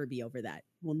never be over that.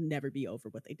 We'll never be over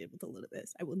what they did with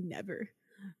Elizabeth. I will never.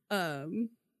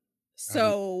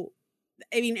 So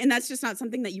I mean, and that's just not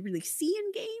something that you really see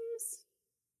in games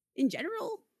in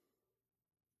general.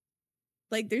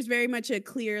 Like there's very much a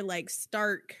clear, like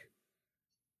stark,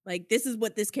 like this is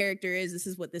what this character is, this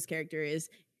is what this character is.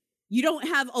 You don't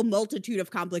have a multitude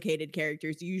of complicated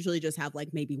characters. You usually just have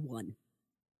like maybe one.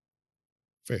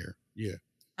 fair. Yeah.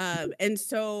 And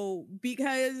so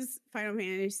because Final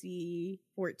Fantasy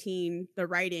 14, the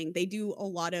writing, they do a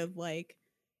lot of writing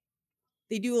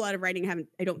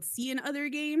I don't see in other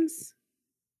games.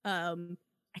 I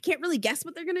can't really guess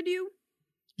what they're gonna do.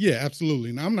 Yeah,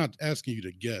 absolutely. And I'm not asking you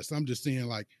to guess. I'm just saying,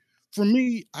 like, for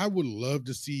me, I would love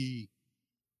to see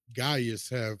Gaius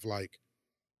have like,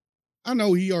 I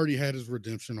know he already had his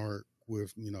redemption arc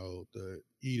with, the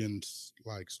Eden's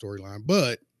like storyline,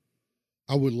 but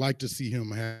I would like to see him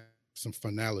have some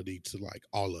finality to like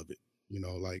all of it,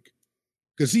 like,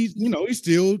 because he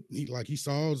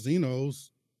saw Xenos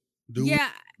do, Yeah,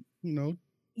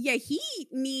 yeah, he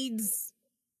needs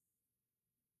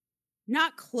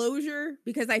not closure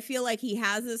because I feel like he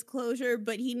has this closure,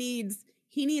 but he needs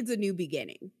a new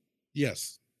beginning.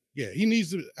 Yes. Yeah, he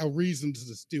needs a reason to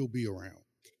still be around.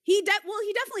 He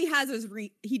definitely has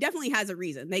he definitely has a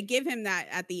reason. They give him that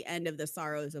at the end of the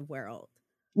Sorrows of Weralt.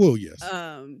 Well, yes.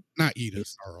 Not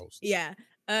Edith's Sorrows. Yeah.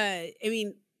 I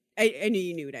mean, I knew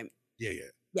you knew what I mean. Yeah.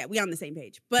 Yeah, we on the same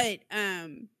page. But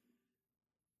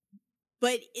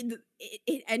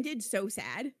it ended so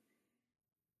sad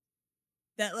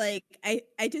that like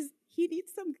he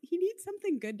needs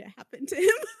something good to happen to him.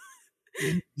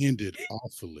 It ended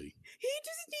awfully.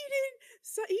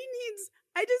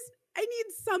 I need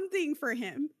something for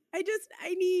him. I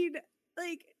need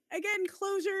like, again,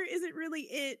 closure isn't really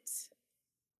it.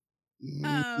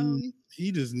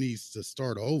 He just needs to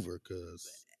start over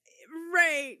because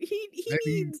right. He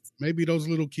needs maybe those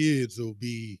little kids will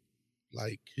be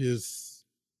like his,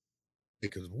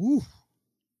 because woo.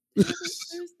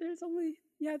 there's only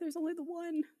the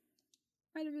one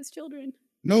out of his children.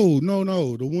 No,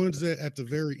 the ones that at the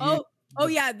very end. Oh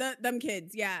yeah, them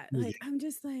kids. Yeah. Like Yeah. I'm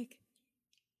just like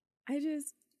I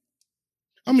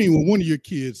mean, when one of your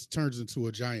kids turns into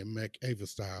a giant mech Ava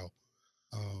style,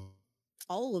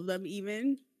 all of them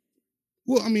even.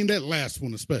 well, I mean that last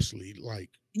one especially, like,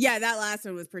 yeah, that last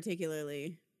one was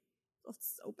particularly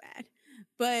so bad.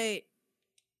 but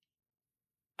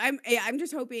I'm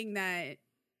just hoping that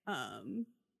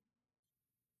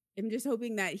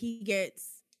he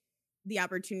gets the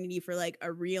opportunity for like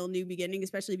a real new beginning,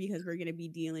 especially because we're going to be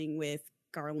dealing with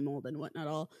Garlemald and whatnot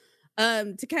all.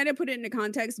 To kind of put it into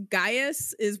context,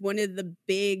 Gaius is one of the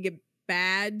big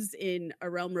bads in A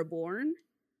Realm Reborn.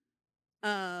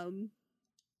 And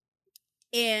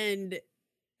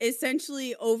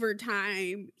essentially over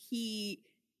time,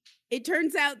 it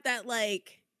turns out that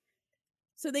like,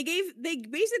 so they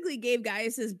basically gave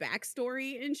Gaius's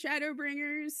backstory in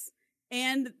Shadowbringers,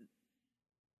 and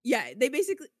yeah, they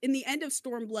basically in the end of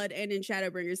Stormblood and in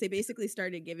Shadowbringers, they basically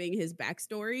started giving his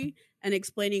backstory and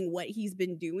explaining what he's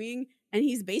been doing, and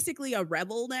he's basically a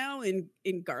rebel now in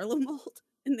Garlemald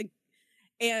and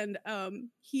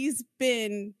he's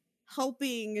been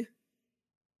helping.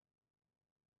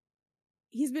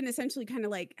 He's been essentially kind of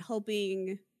like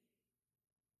helping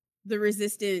the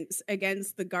resistance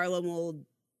against the Garlemald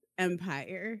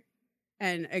Empire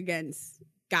and against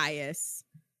Gaius.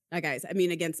 Not Gaius, I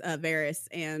mean against Varys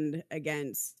and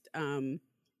against the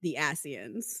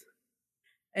Ascians.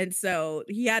 And so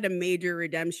he had a major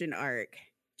redemption arc,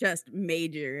 just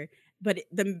major, but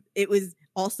it was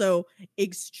also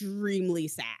extremely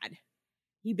sad.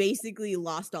 He basically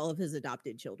lost all of his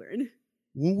adopted children.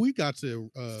 When we got to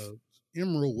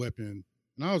Emerald Weapon,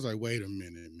 and I was like, wait a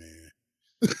minute, man.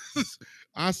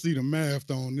 I see the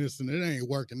math on this and it ain't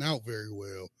working out very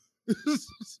well.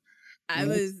 I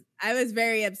was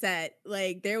very upset.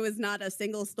 Like there was not a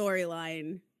single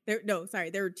storyline. There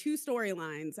were two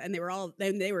storylines, and they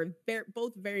were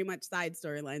both very much side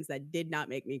storylines that did not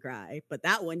make me cry. But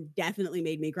that one definitely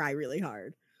made me cry really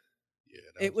hard. Yeah,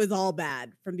 it was all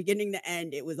bad from beginning to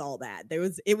end. It was all bad.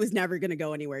 It was never going to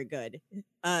go anywhere good.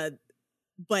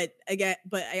 But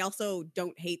I also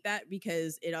don't hate that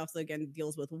because it also again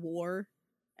deals with war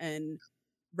and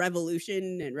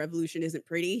revolution, and revolution isn't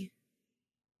pretty.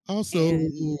 Also,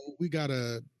 we got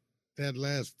that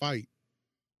last fight,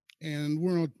 and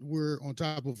we're on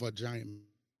top of a giant.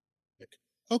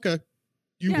 Okay,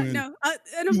 you win. No,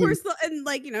 and of course, and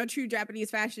like true Japanese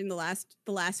fashion, the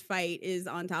last fight is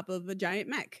on top of a giant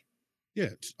mech. Yeah,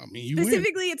 I mean, you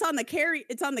specifically, win. It's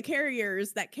on the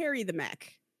carriers that carry the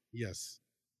mech. Yes.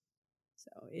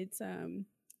 So it's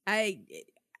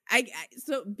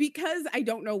so because I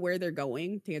don't know where they're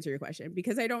going, to answer your question,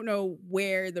 because I don't know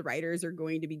where the writers are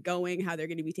going to be going, how they're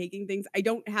going to be taking things. I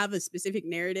don't have a specific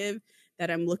narrative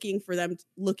that I'm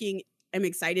I'm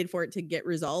excited for it to get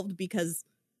resolved because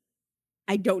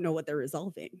I don't know what they're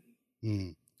resolving.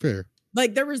 Fair.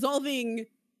 Like they're resolving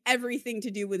everything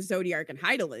to do with Zodiark and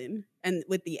Hydaelyn and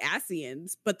with the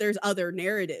Ascians, but there's other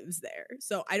narratives there.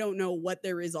 So I don't know what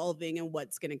they're resolving and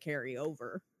what's going to carry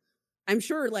over. I'm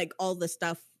sure all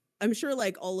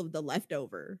of the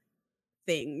leftover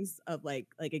things of like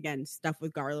again stuff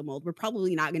with Garlemald, we're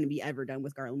probably not going to be ever done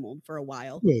with Garlemald for a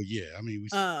while. Well, yeah, I mean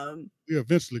we're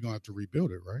eventually going to have to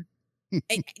rebuild it, right?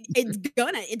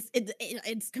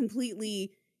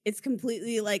 It's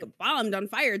completely like bombed on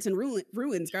fire. It's in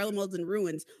ruins. Garlemald's in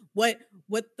ruins. What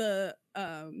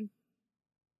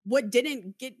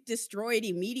didn't get destroyed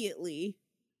immediately?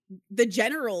 The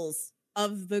generals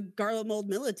of the Garlemald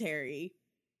military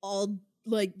all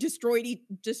like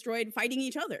destroyed fighting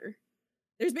each other.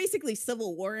 There's basically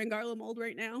civil war in Garlemald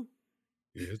right now.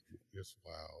 Yeah, it's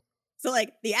wild. So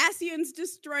like the Ascians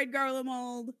destroyed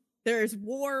Garlemald. There's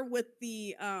war with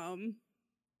the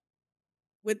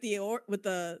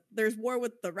there's war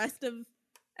with the rest of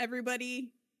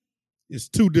everybody. It's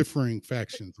two differing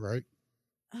factions, right?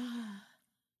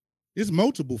 It's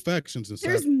multiple factions inside.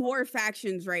 There's more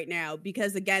factions right now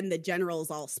because again the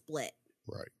generals all split.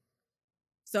 Right.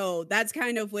 So that's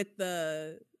kind of with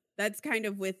the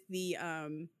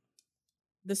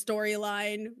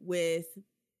storyline with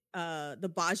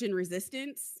the Bajan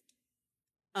resistance.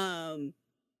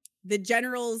 The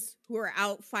generals who are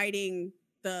out fighting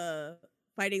the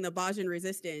Bajan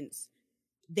resistance,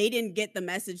 they didn't get the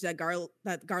message that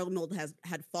Garlemald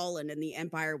had fallen and the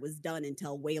empire was done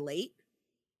until way late.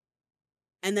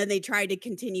 And then they tried to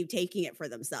continue taking it for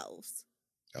themselves.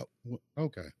 Oh,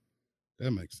 okay.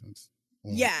 That makes sense.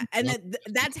 Yeah, and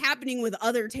that's happening with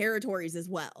other territories as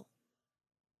well.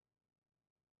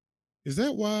 Is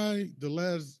that why the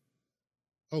last...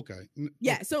 Okay.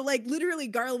 Yeah, so like literally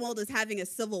Garlemald is having a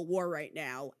civil war right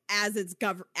now as its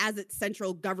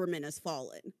central government has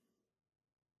fallen.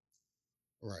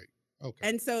 Right. Okay.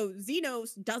 And so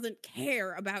Xenos doesn't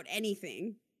care about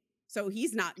anything. So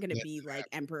he's not going to be like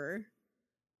emperor.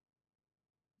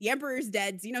 The emperor's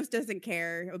dead. Xenos doesn't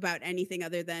care about anything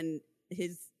other than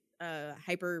his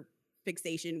hyper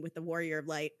fixation with the Warrior of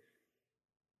Light.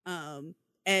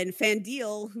 and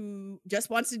Fandil, who just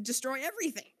wants to destroy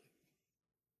everything.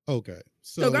 Okay.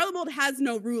 So So Garlemald has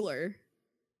no ruler.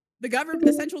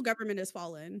 The central government has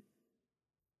fallen.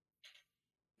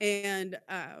 And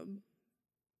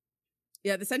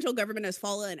the central government has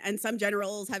fallen, and some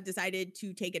generals have decided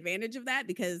to take advantage of that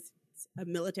because it's a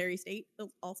military state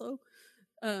also.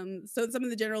 So some of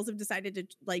the generals have decided to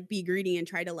like be greedy and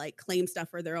try to like claim stuff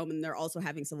for their own, and they're also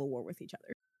having civil war with each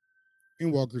other.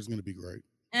 Endwalker's gonna be great.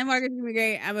 And Walker's gonna be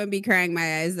great. I'm gonna be crying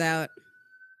my eyes out.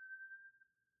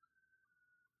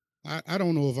 I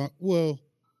don't know if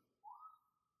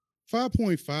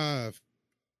 5.5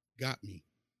 got me.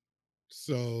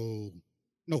 So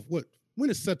no, when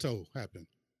did Seto happen?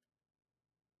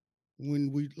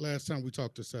 When last time we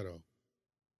talked to Seto?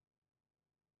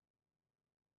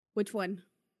 Which one?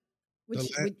 Which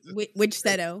The which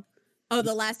Seto? Oh,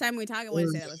 the last time we talked, I want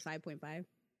to say that was 5.5.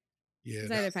 Yeah, Is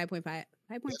that 5.5? 5.4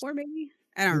 maybe?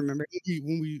 I don't remember.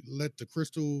 when we let the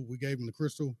crystal, we gave him the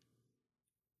crystal.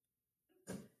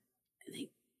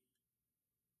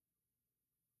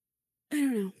 I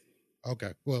don't know.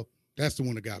 Okay, well, that's the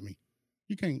one that got me.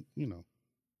 You can't,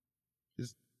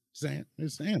 it's an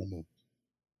animal.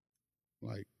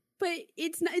 Like, But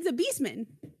it's not. It's a beastman.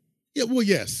 yeah, well,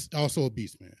 yes, also a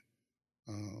beast man.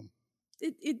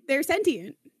 They're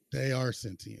sentient. They are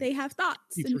sentient. They have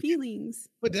thoughts and feelings.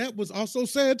 But that was also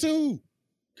sad too,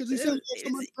 because he sounded like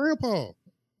somebody's grandpa.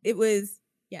 It was,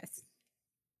 yes.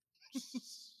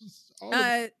 All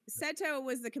of- Seto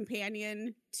was the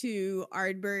companion to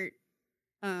Ardbert.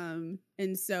 And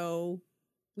so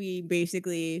we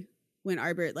basically, when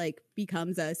Ardbert like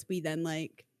becomes us, we then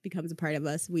like becomes a part of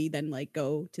us. We then like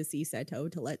go to see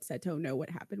Seto to let Seto know what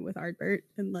happened with Ardbert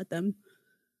and let them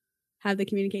have the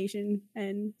communication,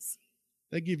 and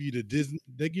they give you the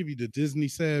Disney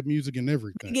sad music and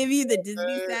everything. give you the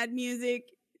Disney sad music.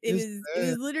 It It's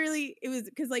was literally, it was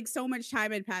because like so much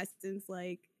time had passed since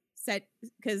like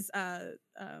because I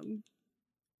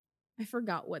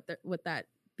forgot what that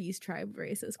beast tribe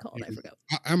race is called. I forgot.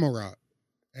 Amarat.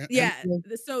 Yeah,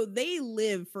 so they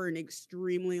live for an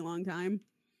extremely long time,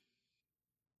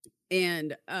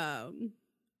 and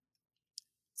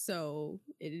so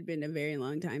it had been a very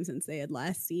long time since they had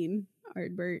last seen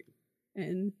Ardbert,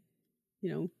 and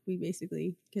we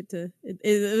basically get to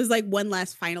it was like one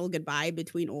last final goodbye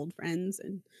between old friends,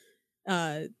 and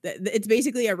it's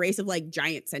basically a race of like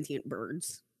giant sentient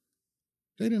birds.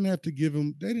 They didn't have to give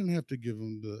him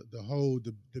the whole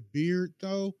the beard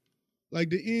though. Like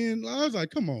the end, I was like,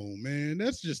 come on, man,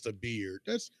 that's just a beard.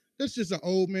 That's just an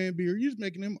old man beard. You're just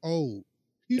making him old.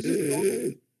 He's just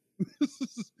old.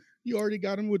 You already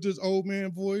got him with this old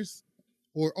man voice,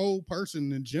 or old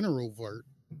person in general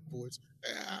voice.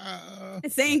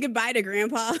 Saying goodbye to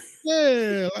Grandpa.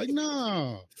 Yeah, like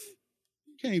nah.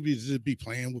 Can't just be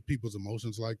playing with people's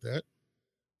emotions like that.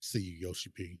 See you, Yoshi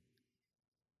P.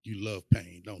 You love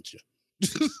pain, don't you?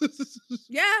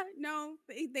 Yeah, no,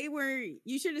 they were.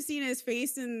 You should have seen his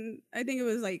face, and I think it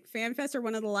was like FanFest or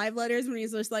one of the live letters when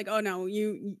he's just like, "Oh no,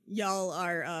 y'all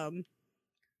are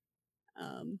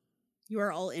you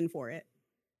are all in for it.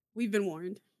 We've been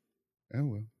warned." Oh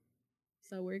well.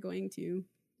 So we're going to.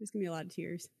 There's gonna be a lot of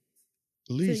tears.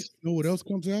 At least you know what else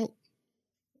comes out.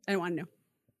 I don't want to know.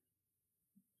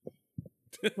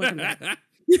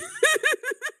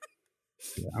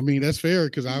 Yeah, I mean, that's fair,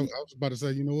 because I was about to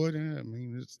say, you know what? Yeah, I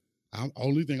mean, it's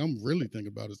only thing I'm really thinking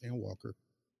about is Endwalker.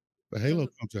 But Halo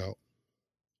comes out.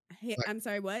 Hey, I'm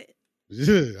sorry, what?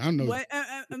 Yeah, I know. What?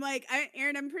 I'm like,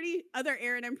 Aaron, I'm pretty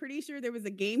sure there was a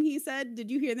game he said. Did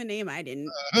you hear the name? I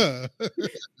didn't.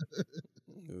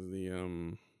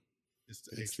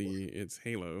 It's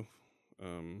Halo.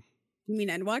 You mean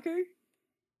Endwalker?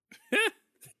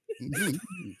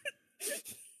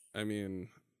 I mean,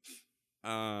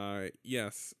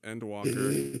 yes,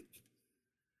 Endwalker,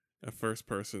 a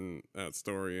first-person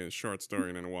story and short story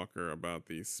in Endwalker about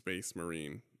the space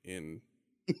marine in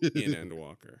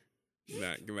Endwalker.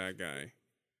 That guy.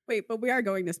 Wait, but we are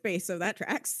going to space, so that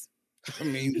tracks. I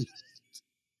mean,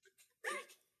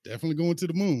 definitely going to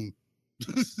the moon.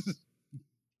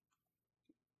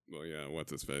 Well, yeah,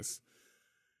 what's his face?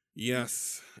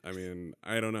 Yes, I mean,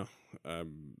 I don't know.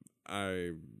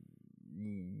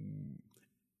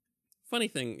 Funny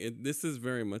thing, this is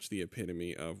very much the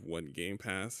epitome of what Game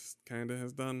Pass kind of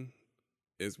has done,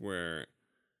 is where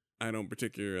I don't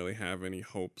particularly have any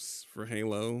hopes for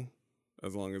Halo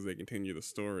as long as they continue the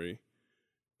story,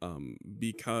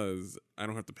 because I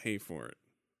don't have to pay for it.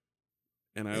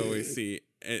 And I always see,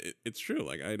 it's true,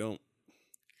 like I don't,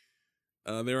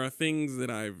 there are things that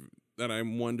that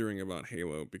I'm wondering about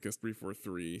Halo, because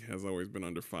 343 has always been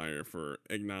under fire for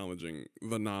acknowledging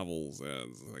the novels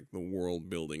as like the world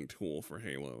building tool for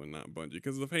Halo and not Bungie.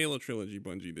 Because the Halo trilogy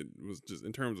Bungie did was just,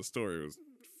 in terms of story, was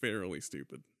fairly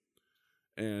stupid.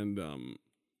 And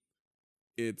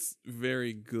it's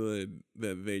very good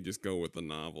that they just go with the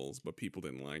novels, but people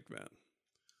didn't like that.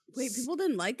 Wait, people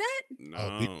didn't like that?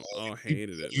 No,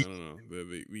 hated it. I don't know.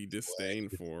 The disdain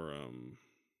for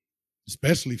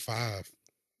especially 5.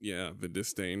 yeah, the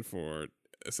disdain for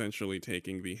essentially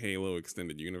taking the Halo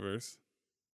extended universe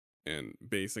and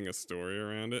basing a story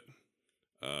around it.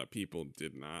 People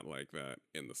did not like that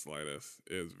in the slightest.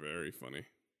 It was very funny.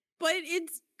 But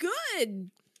it's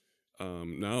good.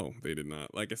 No, they did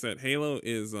not. Like I said, Halo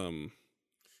is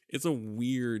it's a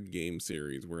weird game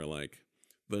series where like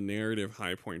the narrative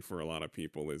high point for a lot of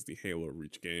people is the Halo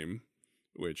Reach game,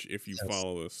 which if you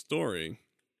follow the story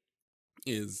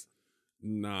is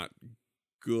not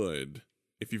good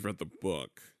if you've read the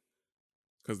book,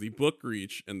 because the book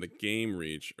Reach and the game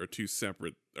Reach are two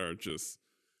separate, are just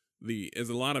there's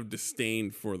a lot of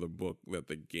disdain for the book that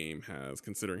the game has,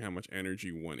 considering how much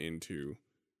energy went into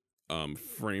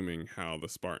framing how the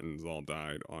Spartans all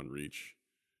died on Reach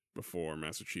before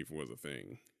Master Chief was a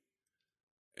thing.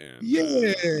 And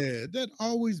that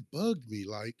always bugged me.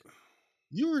 Like,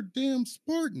 you're a damn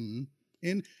Spartan,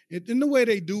 and in the way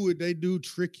they do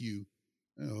trick you.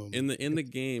 In the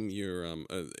game, you're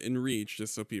in Reach.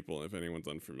 Just so people, if anyone's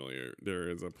unfamiliar, there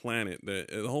is a planet that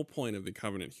the whole point of the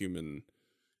Covenant human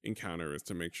encounter is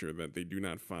to make sure that they do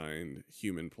not find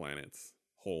human planets,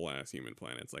 whole ass human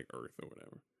planets like Earth or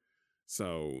whatever.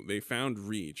 So they found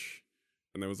Reach,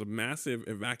 and there was a massive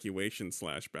evacuation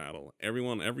 / battle.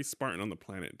 Every Spartan on the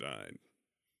planet died,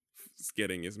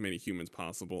 getting as many humans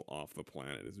possible off the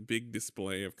planet. It's a big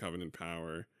display of Covenant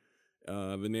power.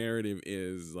 The narrative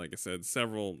is, like I said,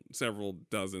 several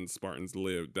dozen Spartans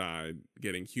died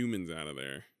getting humans out of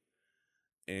there,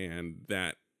 and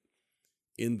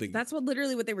that's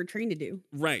literally what they were trained to do.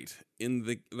 Right. In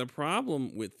the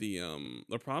problem with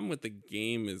the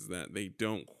game is that they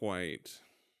don't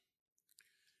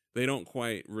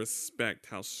quite respect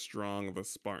how strong the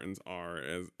Spartans are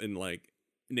as in like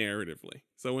narratively.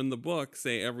 So in the book,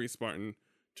 say every Spartan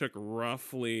took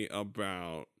roughly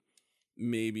about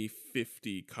maybe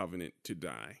 50 Covenant to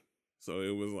die. So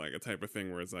it was like a type of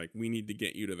thing where it's like, we need to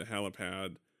get you to the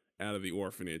helipad out of the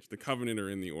orphanage. The Covenant are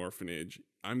in the orphanage.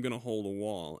 I'm going to hold a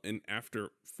wall. And after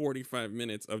 45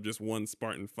 minutes of just one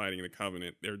Spartan fighting the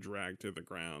Covenant, they're dragged to the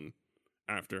ground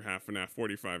after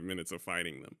 45 minutes of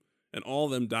fighting them. And all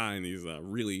of them die in these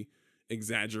really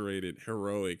exaggerated,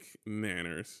 heroic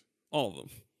manners. All of them.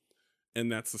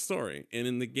 And that's the story. And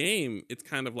in the game, it's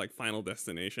kind of like Final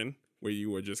Destination, where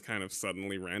you were just kind of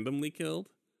suddenly randomly killed.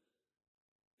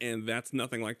 And that's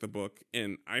nothing like the book.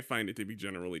 And I find it to be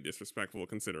generally disrespectful,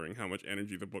 considering how much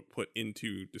energy the book put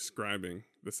into describing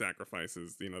the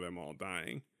sacrifices, them all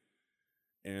dying.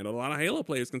 And a lot of Halo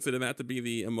players consider that to be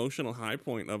the emotional high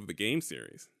point of the game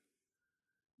series.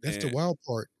 That's the wild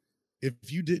part. If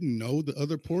you didn't know the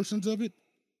other portions of it,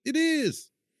 it is.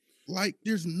 Like,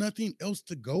 there's nothing else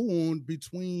to go on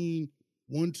between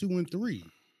 1, 2, and 3.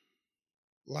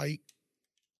 Like,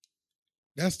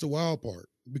 that's the wild part,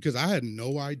 because I had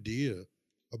no idea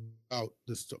about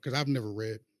this, because I've never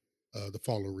read The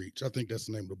Fall of Reach. I think that's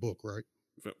the name of the book, right?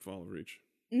 Fall of Reach.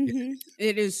 Mm-hmm.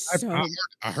 It is so.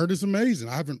 I heard it's amazing.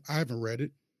 I haven't read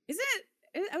it. Is it?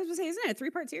 I was gonna say, isn't it a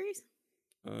 3-part series?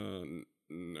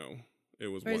 No. It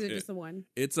was. Or is it just the one?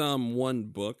 It's one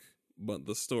book, but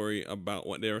the story about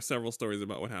there are several stories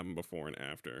about what happened before and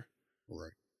after.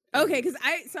 Right. Okay, because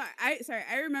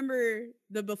I remember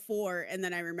the before, and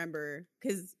then I remember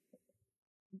because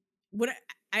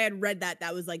I had read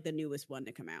that was like the newest one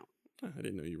to come out. I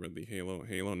didn't know you read the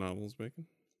Halo novels, Bacon.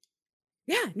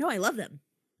 Yeah, no, I love them.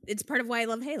 It's part of why I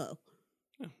love Halo.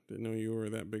 Oh, didn't know you were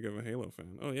that big of a Halo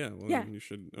fan. Oh yeah, well yeah. Then you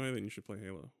should play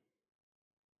Halo.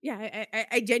 Yeah,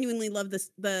 I genuinely love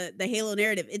the Halo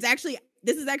narrative.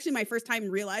 This is actually my first time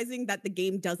realizing that the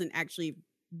game doesn't actually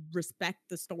respect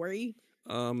the story.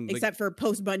 Except for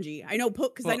post Bungie. I know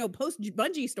because I know post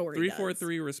Bungie story.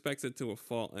 343 respects it to a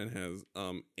fault and has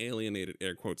alienated,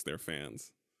 air quotes, their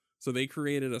fans. So they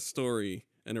created a story,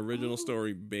 an original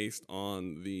story based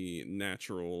on the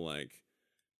natural,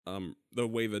 the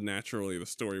way the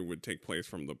story would take place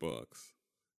from the books.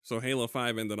 So Halo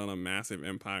 5 ended on a massive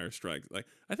Empire strike. Like,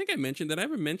 I think did I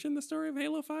ever mention the story of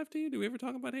Halo 5 to you? Did we ever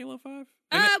talk about Halo 5?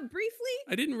 Briefly.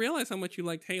 I didn't realize how much you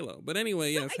liked Halo. But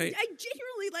anyway, yes. I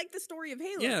genuinely like the story of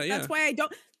Halo. Yeah. That's why I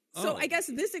don't. So I guess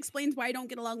this explains why I don't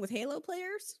get along with Halo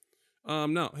players.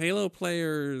 No, Halo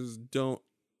players don't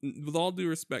with all due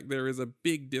respect, there is a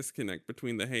big disconnect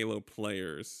between the Halo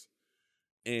players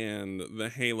and the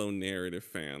Halo narrative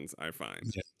fans, I find.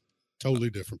 Yeah.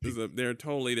 Totally different people. They're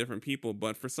totally different people,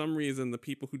 but for some reason, the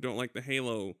people who don't like the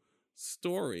Halo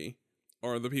story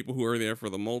are the people who are there for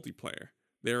the multiplayer.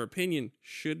 Their opinion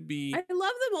should be... I love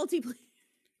the multiplayer.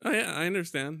 Oh, yeah, I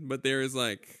understand, but there is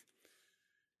like...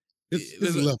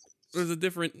 It's level. There's a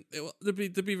different, to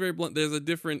be very blunt, there's a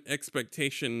different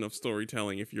expectation of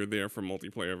storytelling if you're there for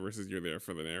multiplayer versus you're there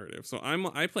for the narrative. So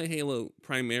I play Halo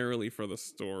primarily for the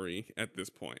story at this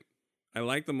point. I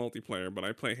like the multiplayer, but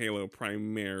I play Halo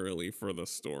primarily for the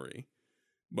story.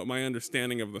 But my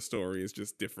understanding of the story is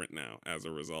just different now as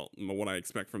a result. What I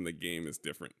expect from the game is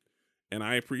different. And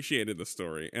I appreciated the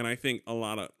story, and I think a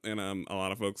lot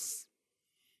of folks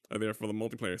are there for the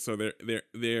multiplayer, so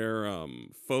their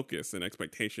focus and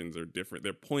expectations are different.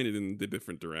 They're pointed in the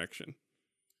different direction.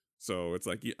 So it's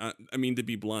like, I mean, to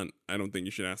be blunt, I don't think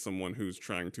you should ask someone who's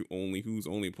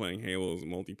only playing Halo's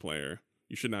multiplayer.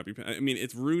 You should not be. I mean,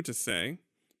 it's rude to say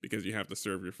because you have to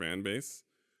serve your fan base,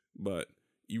 but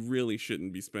you really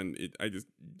shouldn't be spending.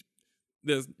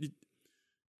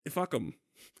 Fuck them.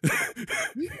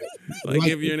 Like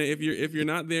if you're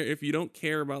not there, if you don't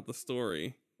care about the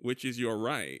story, which is your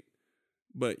right,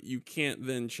 but you can't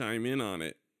then chime in on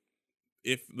it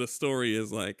if the story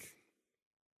is like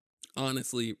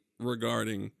honestly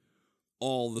regarding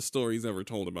all the stories ever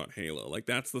told about Halo. Like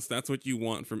that's what you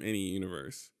want from any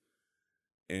universe.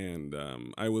 And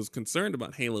I was concerned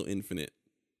about Halo Infinite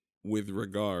with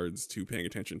regards to paying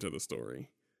attention to the story.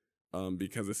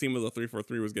 Because it seemed as though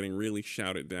 343 was getting really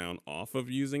shouted down off of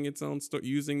using its own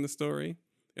using the story.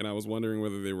 And I was wondering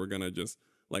whether they were going to just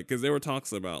like, because there were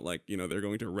talks about like, you know, they're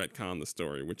going to retcon the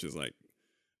story, which is like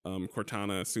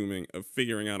Cortana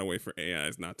figuring out a way for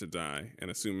AIs not to die and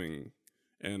essentially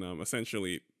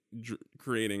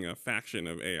creating a faction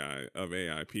of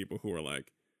AI people who are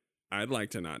like, I'd like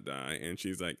to not die. And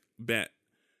she's like, bet.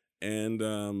 And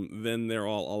then they're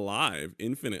all alive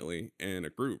infinitely in a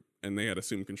group. And they had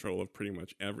assumed control of pretty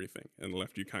much everything and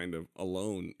left you kind of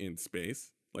alone in space,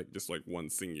 like just like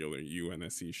one singular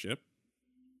UNSC ship.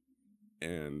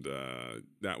 And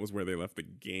that was where they left the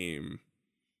game.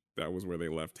 That was where they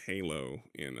left Halo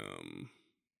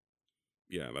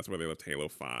that's where they left Halo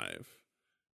 5.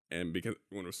 And because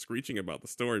when I was screeching about the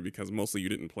story, because mostly you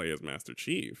didn't play as Master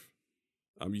Chief,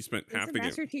 you spent half the game.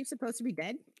 Master Chief supposed to be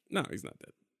dead? No, he's not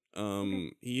dead.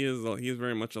 Okay. He is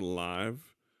very much alive.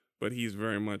 But he's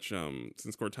very much,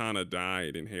 since Cortana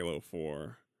died in Halo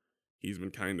 4, he's been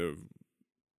kind of,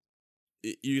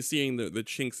 you're seeing the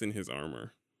chinks in his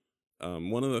armor.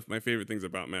 One of my favorite things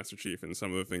about Master Chief, and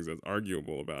some of the things that's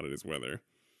arguable about it, is whether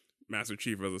Master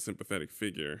Chief as a sympathetic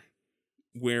figure,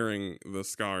 wearing the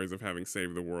scars of having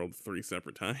saved the world 3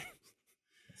 separate times.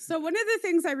 So one of the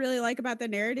things I really like about the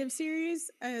narrative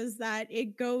series is that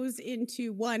it goes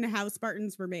into, one, how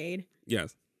Spartans were made.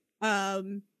 Yes.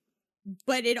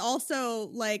 But it also,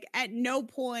 like, at no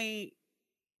point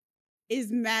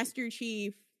is Master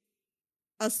Chief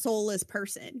a soulless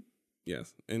person.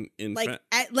 Yes, and in like,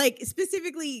 fact,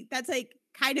 specifically, that's like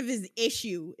kind of his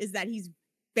issue, is that he's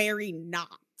very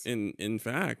not. In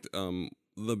fact,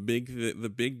 the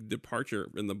big departure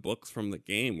in the books from the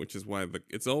game, which is why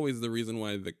it's always the reason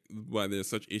why there's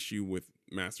such issue with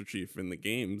Master Chief in the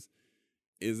games,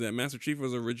 is that Master Chief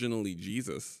was originally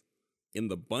Jesus. In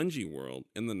the Bungie world,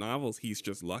 in the novels, he's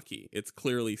just lucky. It's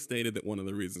clearly stated that one of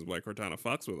the reasons why Cortana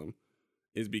fucks with him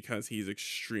is because he's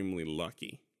extremely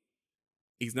lucky.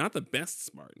 He's not the best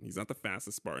Spartan. He's not the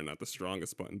fastest Spartan, not the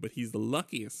strongest Spartan, but he's the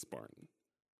luckiest Spartan.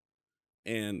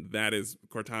 And that is,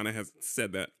 Cortana has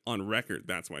said that on record,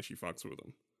 that's why she fucks with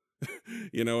him.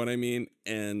 You know what I mean?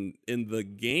 And in the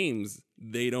games,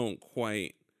 they don't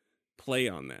quite play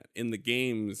on that. In the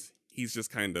games, he's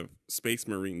just kind of Space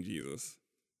Marine Jesus.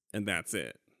 And that's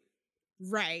it.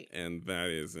 Right. And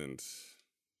that's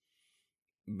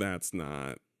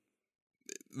not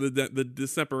the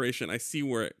separation. I see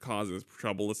where it causes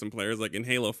trouble with some players. Like in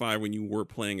Halo 5, when you were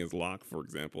playing as Locke, for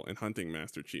example, and hunting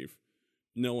Master Chief,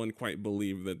 no one quite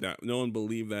believed no one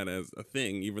believed that as a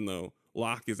thing, even though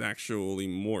Locke is actually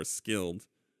more skilled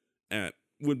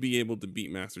would be able to beat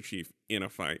Master Chief in a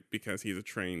fight because he's a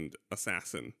trained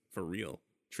assassin for real.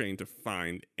 Trained to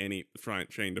find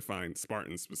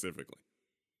Spartans specifically.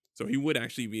 So he would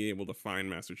actually be able to find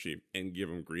Master Chief and give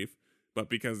him grief. But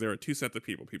because there are two sets of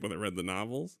people that read the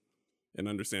novels and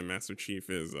understand Master Chief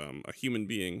is a human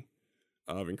being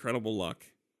of incredible luck,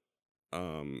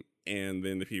 and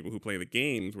then the people who play the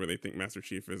games where they think Master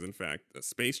Chief is in fact a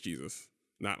space Jesus,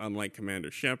 not unlike Commander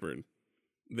Shepard,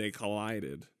 they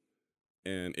collided.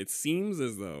 And it seems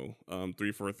as though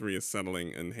 343 is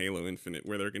settling in Halo Infinite,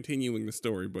 where they're continuing the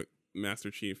story, but Master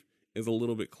Chief is a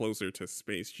little bit closer to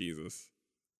Space Jesus.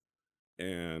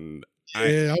 And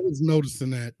I was noticing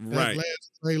that. Right. That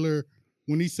last trailer,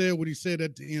 when he said what he said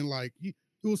at the end, like it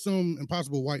was some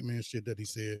impossible white man shit that he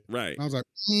said. Right. And I was like,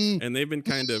 and they've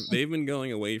been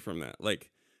going away from that. Like,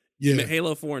 yeah. in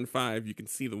Halo 4 and 5, you can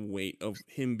see the weight of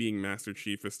him being Master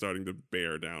Chief is starting to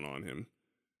bear down on him.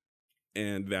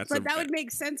 And that would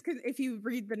make sense because if you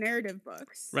read the narrative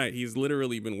books, right? He's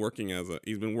literally been working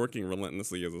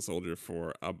relentlessly as a soldier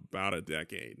for about a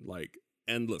decade, like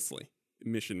endlessly,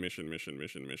 mission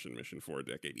for a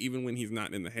decade. Even when he's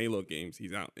not in the Halo games,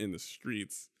 he's out in the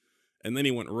streets. And then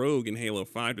he went rogue in Halo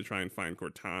 5 to try and find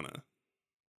Cortana.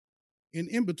 And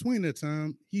in between that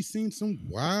time, he's seen some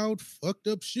wild, fucked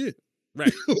up shit.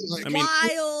 Right. like,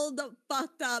 wild,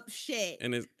 fucked up shit.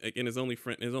 And his only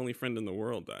friend in the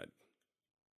world died.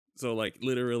 So, like,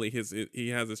 literally, he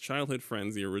has his childhood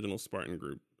friends, the original Spartan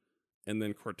group, and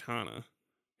then Cortana.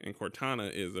 And Cortana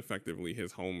is effectively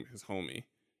his homie,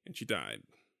 and she died.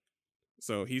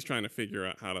 So he's trying to figure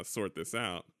out how to sort this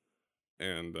out.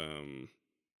 And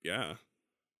yeah,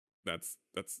 that's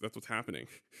what's happening.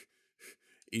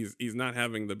 He's not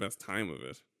having the best time of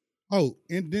it. Oh,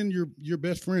 and then your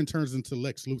best friend turns into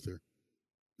Lex Luthor.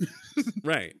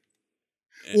 Right.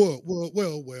 Well.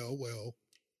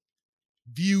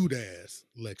 Viewed as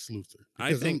Lex Luthor.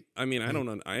 I don't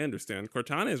know. I understand.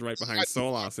 Cortana is right behind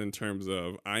Solas in terms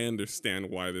of I understand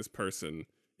why this person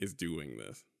is doing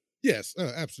this. Yes,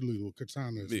 absolutely. Well,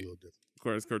 Cortana is a little different. Of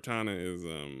course, Cortana is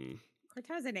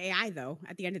Cortana's an AI though.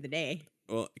 At the end of the day,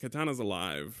 well, Cortana's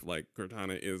alive. Like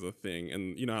Cortana is a thing,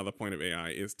 and you know how the point of AI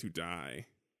is to die.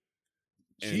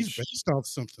 And she's based off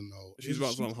something though. She's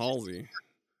about some Halsey.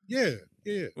 Yeah.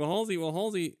 Well,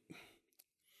 Halsey.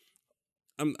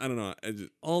 I don't know.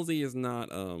 Halsey is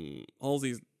not.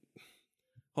 Halsey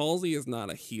is not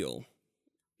a heel.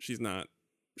 She's not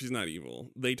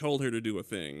evil. They told her to do a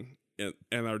thing at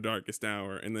our darkest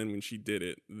hour, and then when she did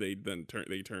it, they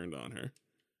turned on her,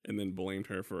 and then blamed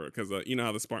her for it because you know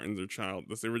how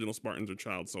the original Spartans are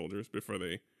child soldiers before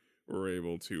they were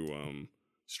able to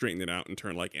straighten it out and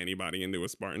turn like anybody into a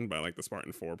Spartan by like the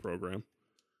Spartan 4 program.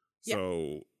 Yep.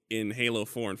 So in Halo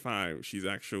 4 and 5, she's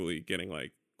actually getting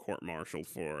like court-martialed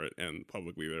for it, and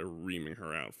publicly they're reaming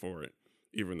her out for it,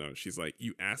 even though she's like,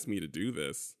 you asked me to do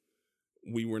this,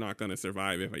 we were not going to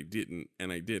survive if I didn't,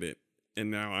 and I did it, and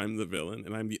now I'm the villain,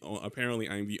 and I'm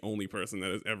the only person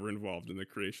that is ever involved in the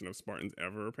creation of Spartans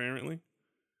ever, apparently.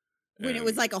 When it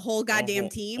was like a whole goddamn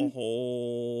team, a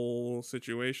whole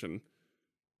situation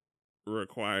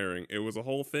requiring, it was a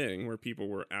whole thing where people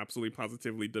were absolutely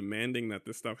positively demanding that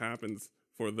this stuff happens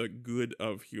for the good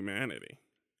of humanity.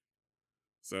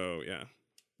 So yeah,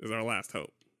 this is our last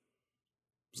hope.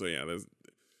 So yeah, there's,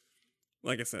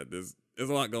 like I said, there's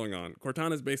a lot going on.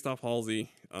 Cortana's based off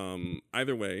Halsey.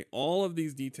 Either way, all of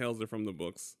these details are from the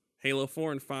books. Halo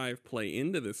 4 and 5 play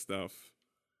into this stuff.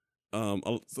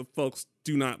 So folks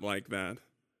do not like that.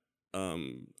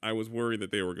 I was worried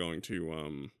that they were going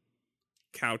to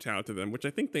kowtow to them, which I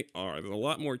think they are. There's a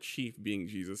lot more Chief being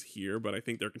Jesus here, but I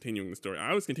think they're continuing the story. I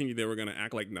always continued they were going to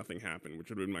act like nothing happened, which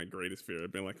would have been my greatest fear.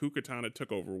 It'd been like, who Cortana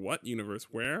took over what universe,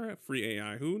 where? Free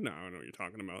AI, who? No, I know what you're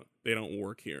talking about. They don't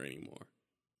work here anymore.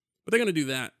 But they're going to do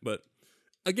that. But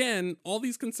again, all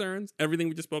these concerns, everything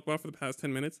we just spoke about for the past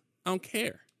 10 minutes, I don't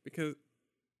care because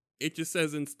it just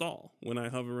says install when I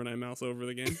hover and I mouse over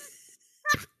the game.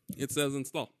 It says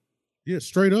install. Yeah,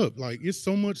 straight up. Like, it's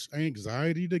so much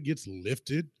anxiety that gets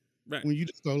lifted right when you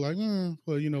just go like,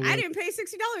 well, you know what? I didn't pay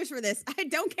 $60 for this. I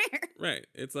don't care. Right.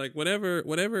 It's like whatever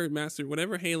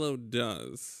Halo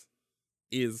does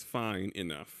is fine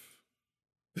enough.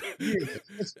 Yeah.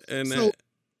 And so,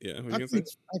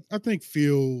 I think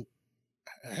Phil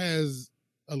has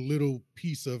a little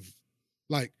piece of,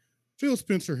 like, Phil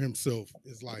Spencer himself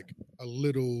is like a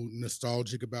little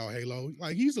nostalgic about Halo.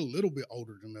 Like, he's a little bit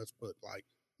older than us, but like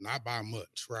not by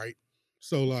much, right?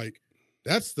 So like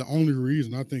that's the only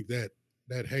reason I think that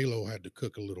Halo had to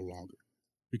cook a little longer.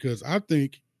 Because I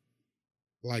think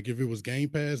like if it was Game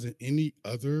Pass and any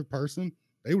other person,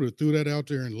 they would have threw that out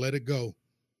there and let it go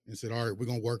and said, all right, we're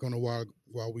gonna work on it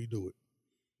while we do it.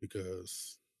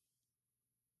 Because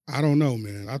I don't know,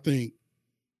 man. I think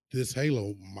this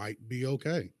Halo might be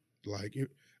okay. Like,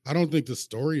 I don't think the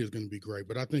story is going to be great,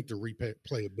 but I think the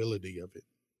replayability of it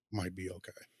might be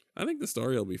okay. I think the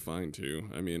story will be fine too.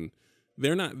 I mean,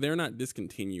 they're not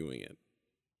discontinuing it,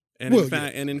 and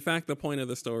in fact, the point of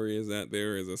the story is that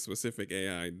there is a specific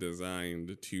AI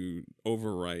designed to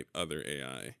overwrite other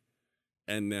AI,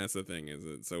 and that's the thing, is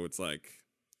it? So it's like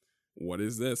what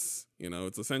is this? You know,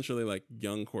 it's essentially like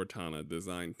young Cortana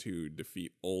designed to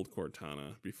defeat old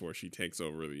Cortana before she takes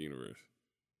over the universe.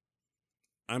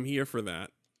 I'm here for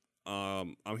that.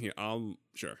 I'm here.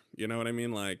 Sure. You know what I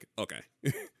mean? Like, okay.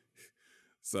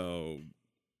 So,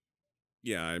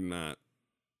 yeah,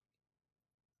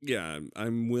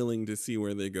 I'm willing to see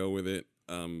where they go with it.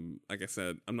 Like I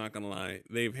said, I'm not gonna lie,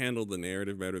 they've handled the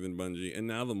narrative better than Bungie, and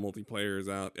now the multiplayer is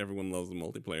out. Everyone loves the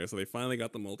multiplayer, so they finally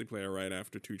got the multiplayer right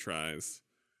after 2 tries.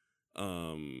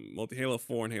 Halo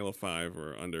 4 and Halo 5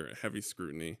 were under heavy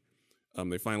scrutiny.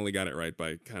 They finally got it right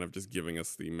by kind of just giving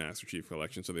us the Master Chief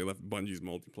Collection, so they left Bungie's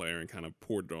multiplayer and kind of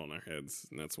poured it on our heads,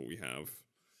 and that's what we have.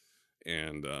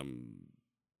 And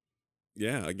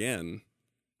yeah, again,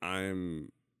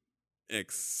 I'm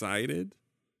excited,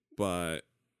 but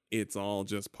it's all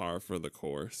just par for the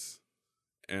course.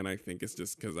 And I think it's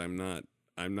just because I'm not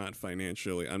as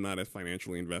financially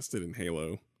invested in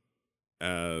Halo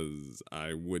as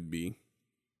I would be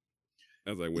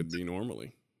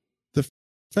normally. The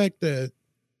fact that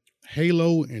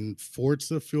Halo and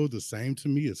Forza feel the same to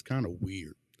me is kind of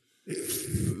weird.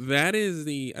 That is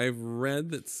I've read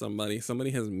that somebody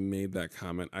has made that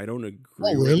comment. I don't agree.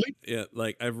 Oh, really? Yeah,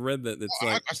 like I've read that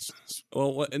it's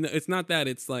and it's not that,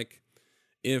 it's like,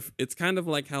 if it's kind of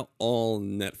like how all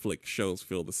Netflix shows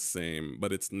feel the same,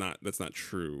 but that's not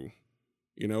true.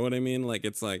 You know what I mean? Like,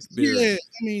 it's like, there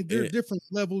are different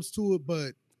levels to it,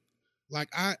 but like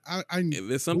I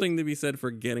there's something to be said for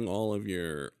getting all of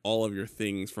your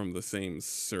things from the same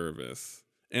service.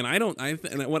 And I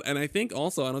think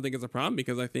also I don't think it's a problem,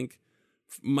 because I think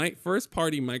my first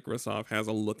party Microsoft has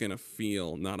a look and a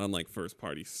feel not unlike first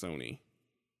party Sony.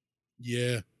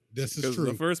 Yeah, this is true.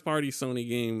 The first party Sony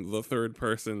game, the third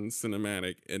person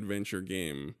cinematic adventure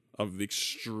game of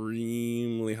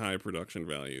extremely high production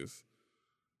values.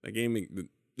 That game,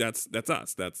 that's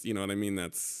us. That's, you know what I mean?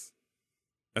 That's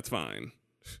fine.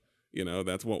 You know,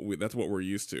 that's what we're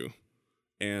used to.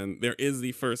 And there is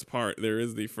the first party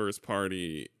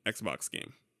Xbox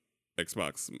game.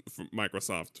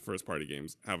 Microsoft first party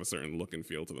games have a certain look and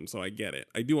feel to them. So I get it.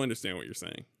 I do understand what you're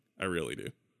saying. I really do.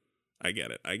 I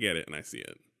get it, and I see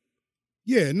it.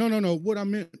 Yeah, no. What I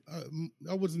meant,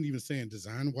 I wasn't even saying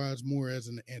design-wise, more as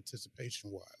an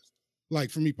anticipation-wise.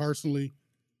 Like, for me personally,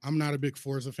 I'm not a big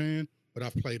Forza fan, but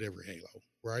I've played every Halo,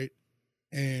 right?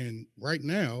 And right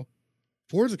now,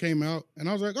 Forza came out, and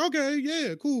I was like, okay,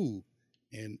 yeah, cool.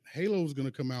 And Halo's going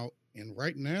to come out, and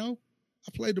right now,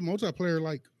 I played the multiplayer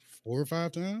like 4 or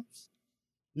 5 times.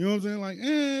 You know what I'm saying? Like,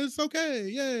 it's okay,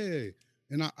 yay.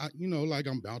 And I like,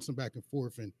 I'm bouncing back and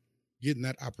forth and getting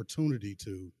that opportunity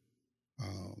to,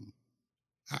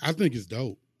 I think it's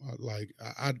dope. Like,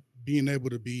 I being able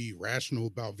to be rational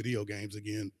about video games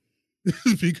again,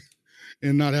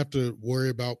 and not have to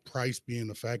worry about price being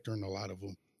a factor in a lot of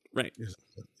them. Right.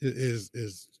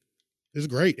 Is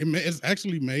great. It's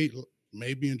actually made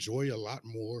me enjoy a lot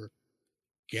more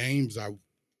games.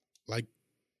 Like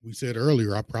we said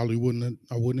earlier, I wouldn't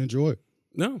enjoy.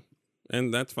 No,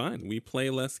 and that's fine. We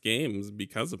play less games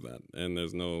because of that, and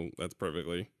that's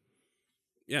perfectly.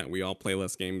 Yeah, we all play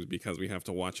less games because we have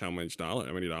to watch how many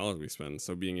dollars we spend.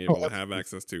 So being able to have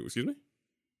access to, excuse me?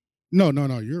 No,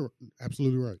 you're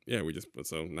absolutely right. Yeah,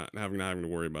 not having to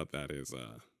worry about that is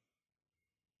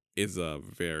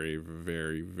very,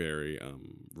 very, very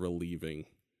relieving.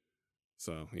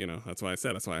 So, you know, that's why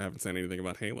I haven't said anything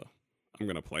about Halo. I'm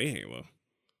gonna play Halo.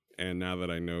 And now that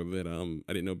I know that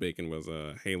I didn't know Bacon was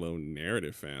a Halo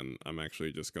narrative fan, I'm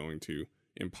actually just going to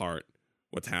impart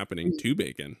what's happening to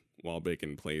Bacon while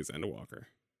Bacon plays Endwalker.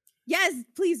 Yes,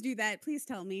 please do that. Please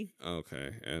tell me. Okay,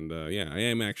 and yeah, I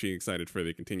am actually excited for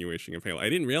the continuation of Halo. I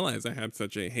didn't realize I had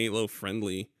such a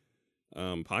Halo-friendly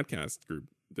podcast group,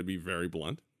 to be very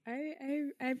blunt.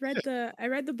 I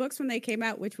read the books when they came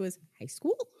out, which was high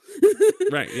school.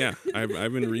 Right, yeah. I've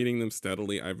been reading them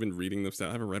steadily. I haven't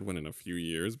read one in a few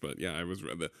years, but yeah,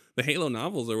 the Halo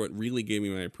novels are what really gave me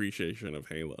my appreciation of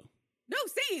Halo. No,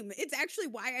 same. It's actually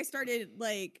why I started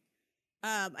like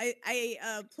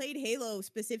I played Halo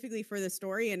specifically for the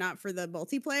story and not for the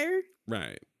multiplayer.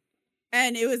 Right.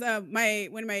 And it was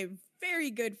one of my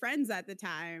very good friends at the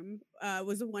time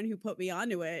was the one who put me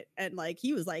onto it, and like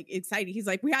he was like excited. He's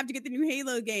like, we have to get the new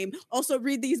Halo game. Also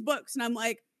read these books, and I'm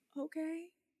like, okay.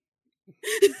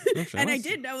 And I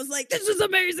did. And I was like, this is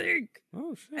amazing.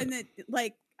 Oh shit. And then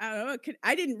like I don't know.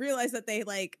 I didn't realize that they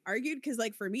like argued because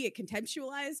like for me it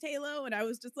contextualized Halo, and I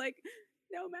was just like,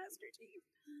 no, Master Chief.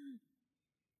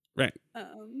 Right.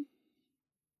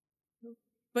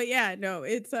 But yeah, no,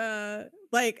 it's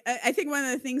like I think one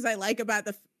of the things I like about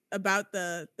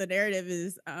the narrative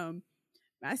is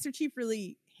Master Chief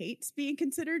really hates being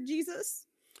considered Jesus.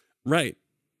 Right.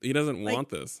 He doesn't Like- want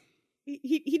this.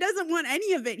 He doesn't want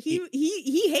any of it.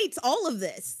 He hates all of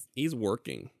this. He's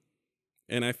working.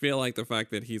 And I feel like the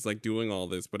fact that he's like doing all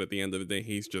this, but at the end of the day,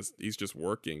 he's just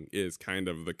working is kind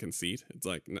of the conceit. It's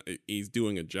like he's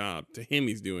doing a job. To him,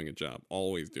 he's doing a job,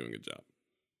 always doing a job.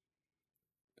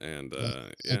 And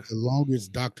yeah, Like the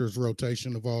longest doctor's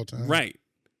rotation of all time. right.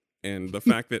 And the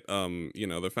fact that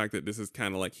the fact that this is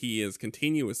kind of like he is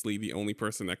continuously the only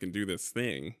person that can do this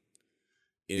thing.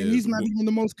 And he's not even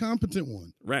the most competent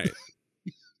one. right.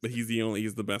 But he's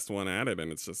the best one at it, and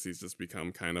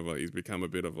he's become a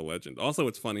bit of a legend. Also,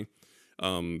 it's funny.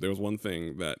 There was one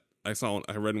thing that I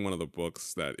read in one of the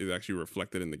books that is actually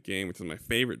reflected in the game, which is my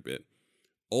favorite bit.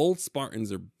 Old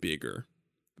Spartans are bigger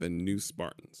than new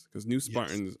Spartans, because new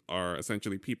Spartans are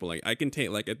essentially people like I can take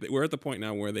we're at the point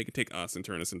now where they can take us and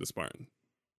turn us into Spartan.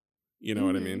 You know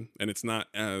what I mean? And it's not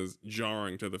as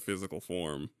jarring to the physical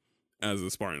form as the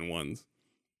Spartan ones.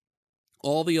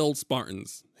 All the old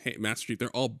Spartans, Master Chief, they're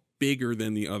all bigger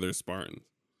than the other Spartans.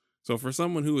 So for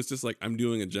someone who is just like, I'm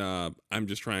doing a job, I'm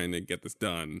just trying to get this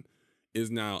done,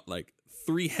 is now like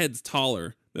 3 heads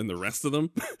taller than the rest of them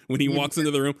when he walks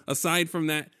into the room. Aside from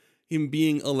that, him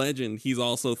being a legend, he's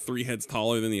also 3 heads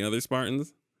taller than the other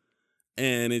Spartans.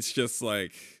 And it's just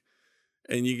like,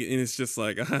 it's just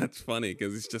like, it's funny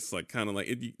because it's just like kind of like,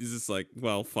 it's just like,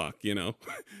 well, fuck, you know,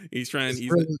 he's trying.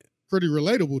 Pretty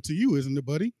relatable to you, isn't it,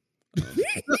 buddy?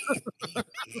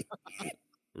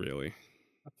 Really?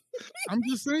 I'm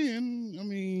just saying. I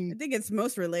mean, I think it's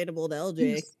most relatable to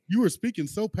LJ. you were speaking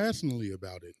so passionately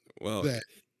about it. Well, That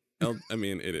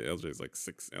LJ's like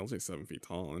LJ's 7 feet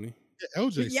tall, isn't he?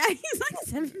 LJ. Yeah, he's like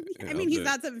 7 feet. Yeah, I mean, he's LJ.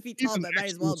 not 7 feet He's tall, an but might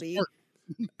as actual well be.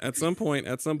 Spartan. At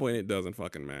some point, it doesn't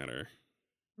fucking matter,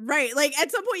 Right. Like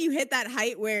at some point you hit that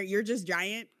height where you're just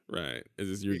giant. right?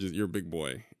 It's just you're a big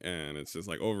boy, and it's just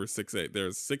like over 6'8".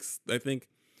 There's 6. I think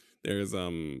there's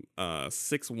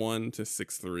 6'1" to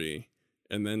 6'3",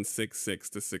 and then 6'6"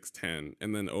 to 6'10",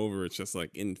 and then over it's just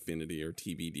like infinity or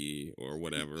TBD or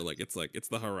whatever. Like it's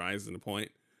the horizon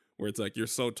point where it's like you're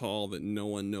so tall that no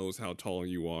one knows how tall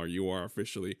you are. You are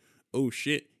officially, oh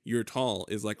shit, you're tall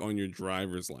is like on your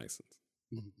driver's license.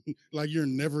 Like you're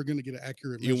never gonna get an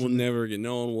accurate. You will measurement. never get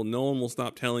no one will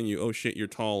stop telling you, oh shit, you're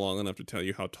tall long enough to tell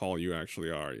you how tall you actually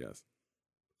are. Yes.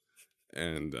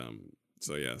 And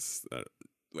so yes,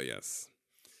 but yes.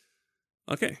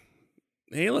 Okay.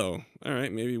 Halo. All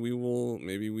right,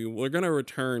 we're gonna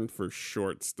return for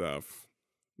short stuff.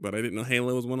 But I didn't know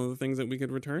Halo was one of the things that we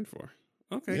could return for.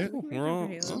 Okay, Yeah. cool. We We're can all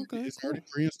for Halo. okay. It's Cool. already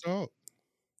pre-installed.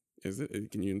 Is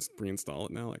it? Can you reinstall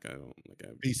it now? Like I don't like I.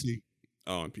 PC.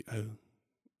 Oh,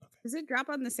 Does it drop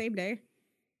on the same day?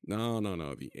 no.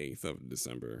 The 8th of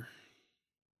December.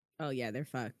 Oh yeah, they're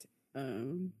fucked.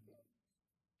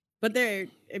 But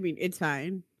it's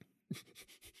fine.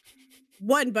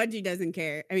 One, Bungie doesn't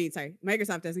care.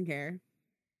 Microsoft doesn't care.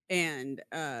 And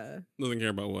Doesn't care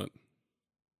about what.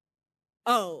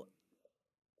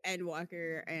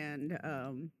 Endwalker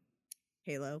and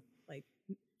Halo. Like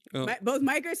Oh. both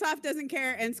Microsoft doesn't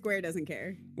care and Square doesn't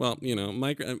care. Well,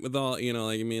 with all,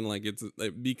 it's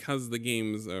because the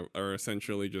games are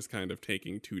essentially just kind of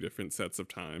taking 2 different sets of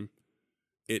time.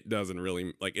 It doesn't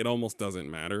really, it almost doesn't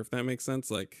matter, if that makes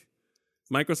sense. Like,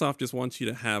 Microsoft just wants you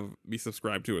to be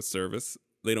subscribed to a service.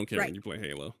 They don't care Right. when you play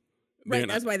Halo. Right, They're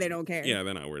that's why they don't care. Yeah,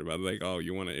 they're not worried about it. Like, oh,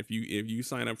 you want to, if you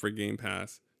sign up for Game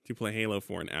Pass to play Halo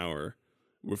for an hour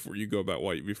before you go back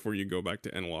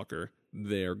to Endwalker,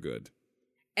 they're good.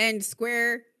 And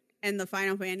Square and the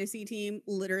Final Fantasy team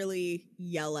literally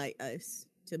yell at us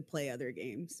to play other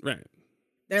games. Right.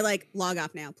 They're like, log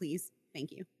off now, please.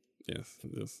 Thank you. Yes.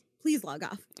 Yes. Please log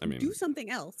off. I mean- do something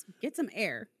else. Get some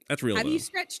air. That's real, Have though. you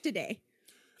stretched today?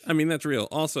 I mean, that's real.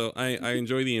 Also, I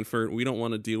enjoy the invert. We don't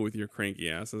want to deal with your cranky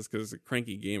asses because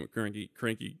cranky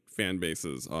fan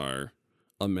bases are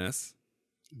a mess.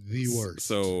 The worst.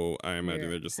 So I imagine They're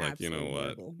they're just like, you know absolutely what?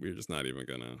 horrible. We're just not even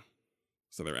gonna.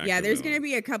 So they're Yeah, there's actively going to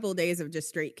be a couple days of just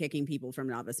straight kicking people from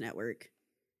Novice Network.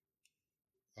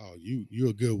 Oh, you're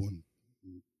a good one.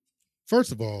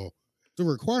 First of all, the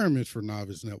requirements for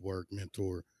Novice Network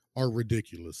Mentor are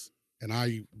ridiculous, and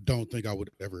I don't think I would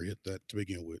ever hit that to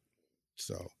begin with.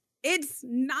 So It's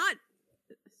not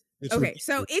it's okay.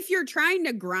 So ridiculous. if you're trying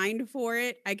to grind for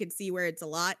it, I could see where it's a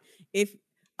lot. If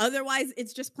otherwise,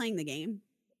 it's just playing the game.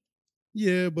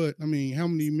 Yeah, but I mean, how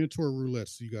many mentor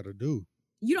roulettes you got to do?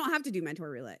 You don't have to do mentor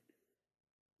roulette.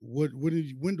 What do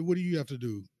you have to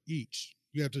do each?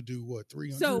 You have to do what,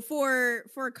 300? So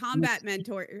for combat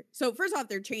mentor, so first off,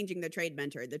 they're changing the trade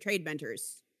mentor. The trade mentor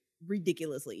is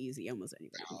ridiculously easy. Almost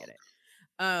anybody can get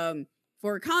it.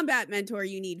 For combat mentor,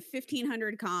 you need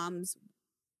 1,500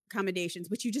 accommodations,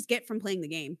 which you just get from playing the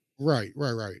game. Right. I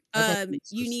thought it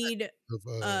was You a need set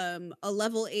of, a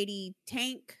level 80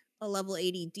 tank, a level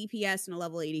 80 DPS, and a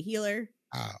level 80 healer.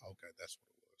 okay, that's what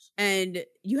it was. And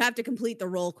you have to complete the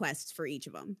role quests for each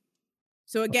of them.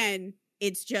 So again,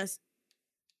 it's just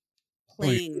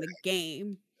playing the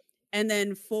game. And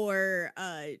then for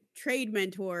trade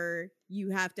mentor, you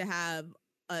have to have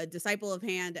a Disciple of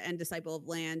Hand and Disciple of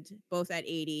Land, both at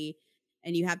 80.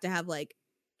 And you have to have like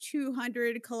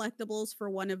 200 collectibles for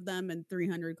one of them and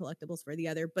 300 collectibles for the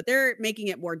other. But they're making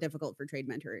it more difficult for trade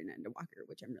mentor and Endwalker,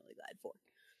 which I'm really glad for.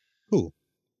 Cool.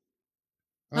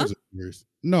 I was just curious.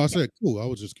 No, I said cool. I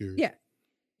was just curious.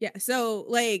 Yeah. So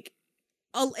like,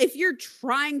 if you're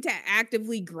trying to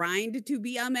actively grind to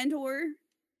be a mentor,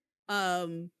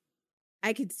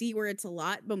 I could see where it's a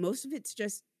lot, but most of it's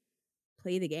just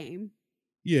play the game.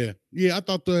 Yeah. I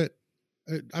thought that.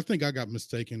 I think I got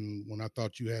mistaken when I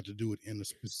thought you had to do it in a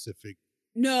specific.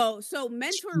 No, so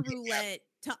mentor roulette,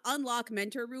 to unlock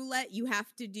mentor roulette, you have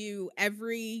to do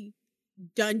every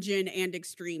dungeon and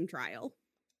extreme trial.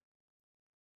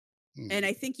 And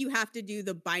I think you have to do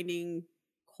the binding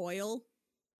coil,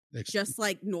 just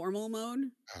like normal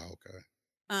mode. Oh, okay.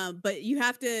 But you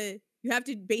have to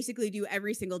basically do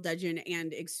every single dungeon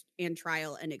and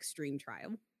trial and extreme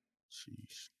trial.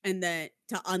 Sheesh. And then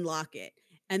to unlock it.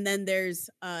 And then there's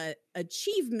a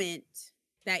achievement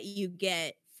that you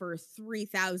get for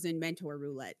 3,000 mentor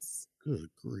roulettes. Good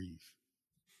grief.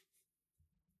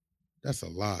 That's a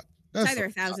lot. It's either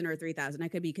 1,000 or 3,000. I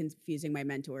could be confusing my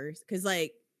mentors because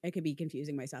like I could be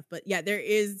confusing myself. But yeah, there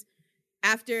is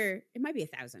it might be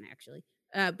 1,000 actually.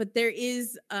 But there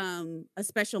is a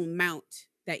special mount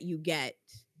that you get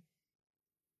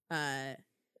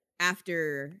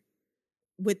after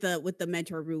with the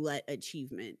mentor roulette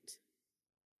achievement.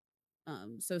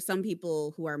 So some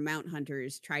people who are mount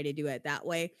hunters try to do it that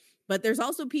way, but there's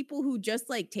also people who just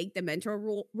like take the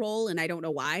mentor role, and I don't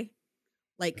know why.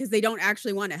 Like, because they don't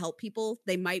actually want to help people.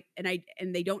 They might, and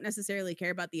they don't necessarily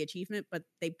care about the achievement, but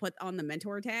they put on the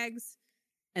mentor tags,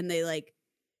 and they like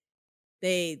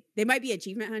they might be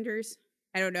achievement hunters.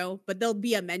 I don't know, but they'll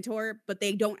be a mentor, but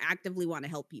they don't actively want to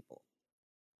help people.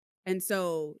 And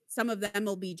so some of them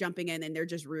will be jumping in and they're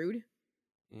just rude.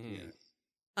 Mm.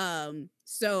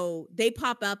 So they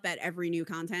pop up at every new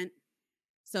content.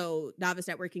 So Novice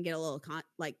Network can get a little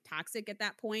like toxic at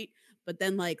that point, but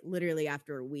then like literally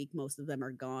after a week, most of them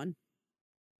are gone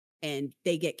and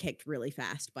they get kicked really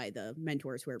fast by the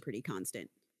mentors who are pretty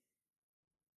constant.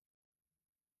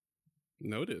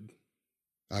 Noted.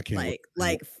 I can't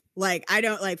like I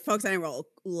don't like folks I will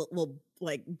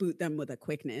like boot them with a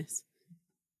quickness.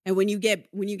 And when you get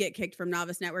kicked from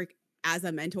Novice Network as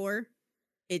a mentor,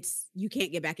 you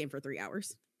can't get back in for 3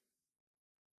 hours.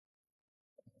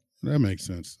 That makes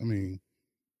sense. I mean,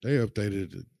 they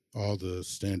updated all the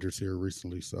standards here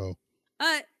recently, so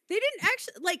they didn't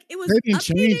actually like it was they didn't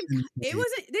updated. change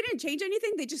anything. They didn't change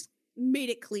anything. They just made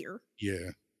it clear.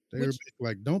 Yeah. They were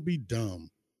like, don't be dumb.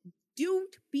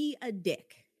 Don't be a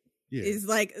dick. Yeah. Is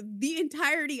like the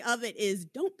entirety of it is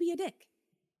don't be a dick.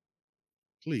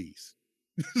 Please.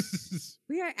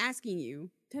 We are asking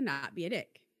you to not be a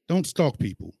dick. Don't stalk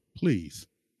people, please.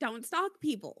 Don't stalk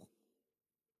people.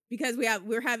 Because we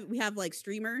have like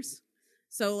streamers.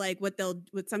 So like what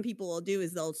some people will do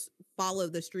is they'll follow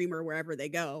the streamer wherever they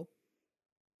go.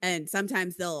 And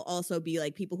sometimes they'll also be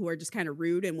like people who are just kind of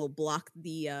rude and will block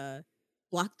the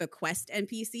quest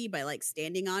NPC by like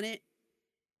standing on it.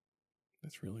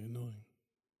 That's really annoying.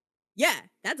 Yeah,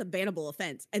 that's a bannable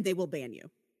offense, and they will ban you.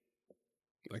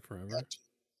 Like forever?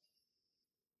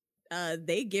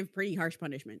 They give pretty harsh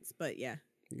punishments, but yeah.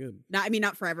 Good.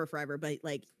 Not forever, but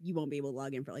like you won't be able to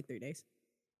log in for like 3 days.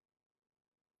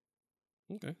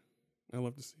 Okay. I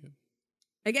love to see it.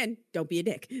 Again, don't be a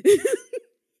dick.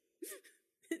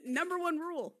 Number 1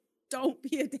 rule, don't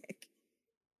be a dick.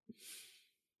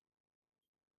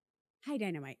 Hi,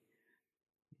 Dynamite.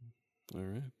 All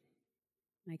right.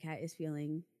 My cat is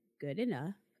feeling good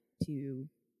enough to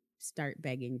start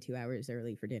begging 2 hours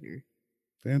early for dinner.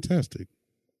 Fantastic.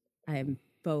 I am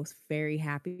both very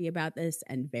happy about this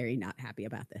and very not happy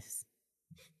about this.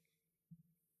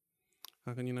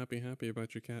 How can you not be happy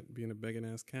about your cat being a begging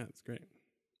ass cat? It's great.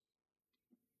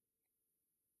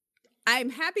 I'm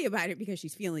happy about it because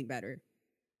she's feeling better.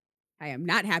 I am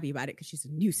not happy about it because she's a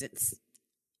nuisance.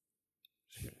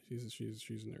 She's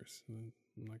a nurse.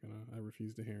 I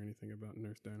refuse to hear anything about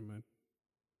Nurse Dynamite.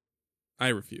 I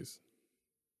refuse.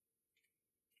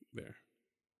 There.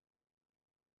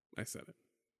 I said it.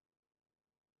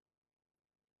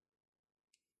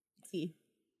 See.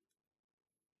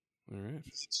 All right.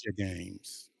 It's your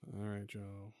games. All right,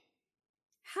 y'all.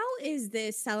 How is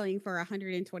this selling for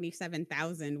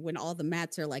 127,000 when all the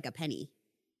mats are like a penny?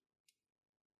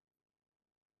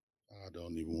 I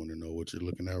don't even want to know what you're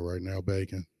looking at right now,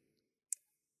 Bacon.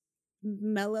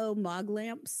 Mellow Mog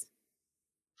lamps.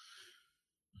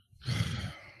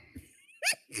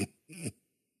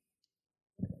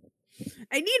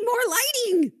 I need more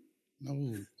lighting.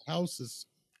 No, the house is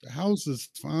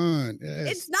fine.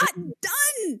 It's not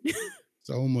done.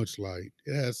 So much light.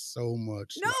 It has so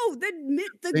much. No,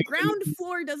 the ground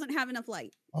floor doesn't have enough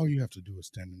light. All you have to do is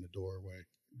stand in the doorway.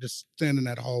 Just stand in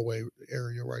that hallway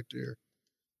area right there.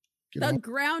 The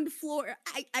ground floor.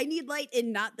 I need light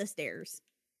and not the stairs.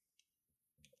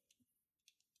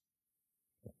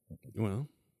 Well,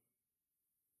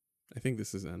 I think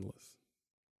this is endless.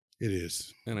 It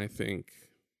is. And I think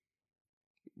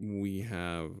we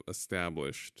have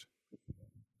established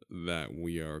that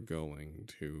we are going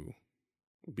to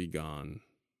be gone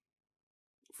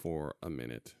for a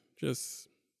minute. Just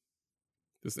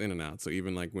in and out. So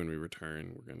even like when we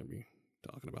return, we're going to be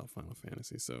talking about Final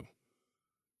Fantasy. So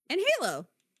and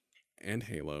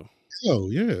Halo. Oh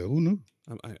yeah, who knew?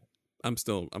 I'm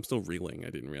still reeling. I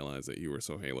didn't realize that you were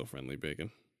so Halo friendly,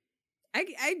 Bacon.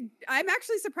 I'm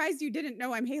actually surprised you didn't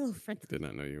know I'm Halo friendly. Did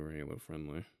not know you were Halo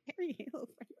friendly. Very Halo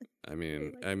friendly.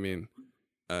 I mean,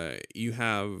 you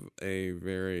have a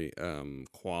very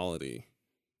quality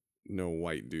no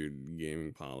white dude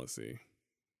gaming policy,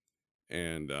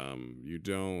 and you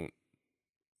don't.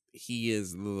 He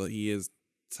is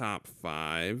top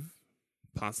 5,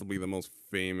 possibly the most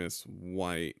famous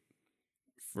white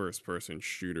first-person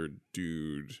shooter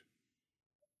dude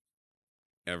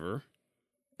ever,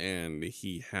 and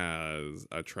he has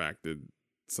attracted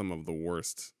some of the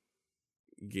worst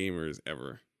gamers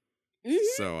ever. Mm-hmm.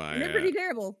 So they're pretty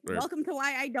terrible. Welcome to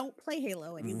why I don't play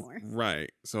Halo anymore.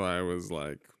 Right. So I was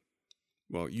like,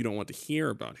 well, you don't want to hear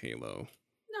about Halo.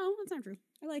 No, that's not true.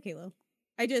 I like Halo.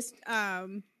 I just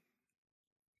trying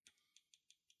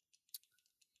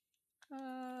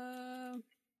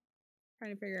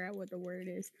to figure out what the word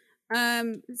is.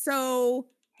 So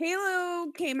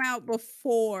Halo came out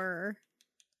before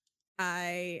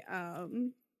I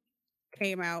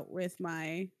came out with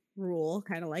my rule,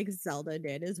 kind of like Zelda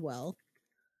did as well.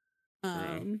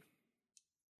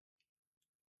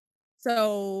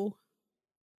 So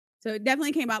it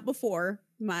definitely came out before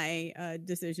my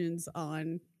decisions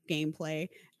on gameplay.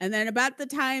 And then about the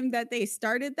time that they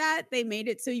started that, they made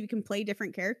it so you can play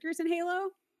different characters in Halo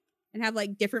and have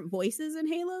like different voices in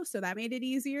Halo, so that made it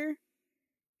easier.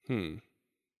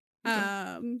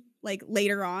 Like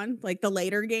later on, like the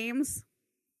later games.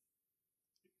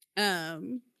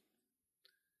 And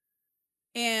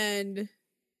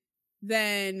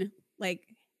then like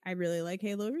I really like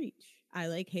Halo Reach. I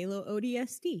like Halo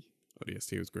ODST.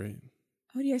 ODST was great.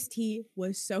 ODST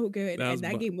was so good, and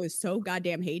that game was so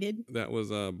goddamn hated. That was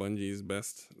Bungie's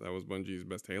best. That was Bungie's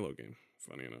best Halo game.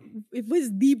 Funny enough, it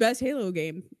was the best Halo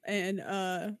game, and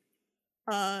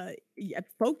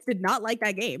folks did not like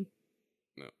that game.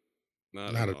 No,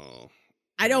 not at all.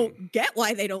 I don't get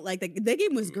why they don't like the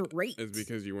game. Was great. It's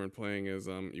because you weren't playing as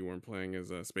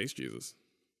Space Jesus.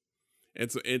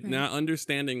 It's right. Now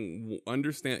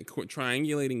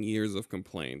triangulating years of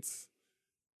complaints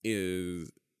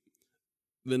is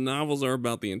the novels are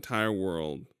about the entire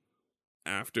world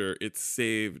after it's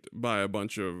saved by a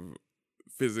bunch of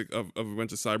a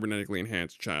bunch of cybernetically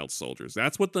enhanced child soldiers.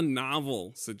 That's what the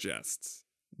novel suggests.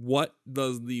 What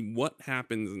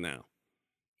happens now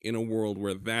in a world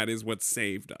where that is what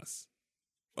saved us?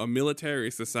 A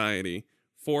military society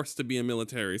forced to be a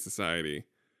military society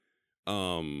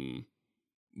at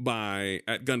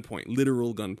gunpoint,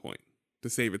 literal gunpoint, to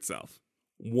save itself.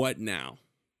 What now?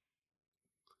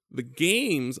 The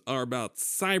games are about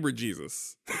Cyber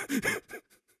Jesus.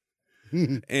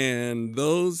 And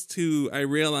those two, I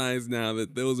realize now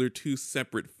that those are two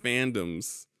separate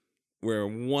fandoms, where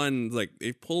one, like,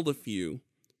 they've pulled a few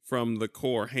from the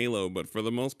core Halo, but for the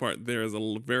most part, there is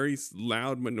a very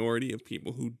loud minority of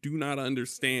people who do not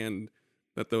understand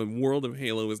that the world of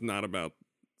Halo is not about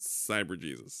Cyber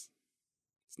Jesus.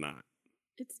 It's not.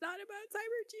 It's not about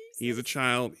Cyber Jesus. He's a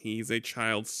child. He's a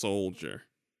child soldier.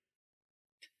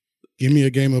 Give me a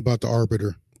game about the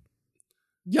Arbiter.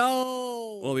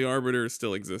 Yo. Well, the Arbiter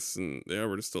still exists, and the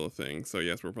Arbiter is still a thing. So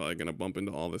yes, we're probably gonna bump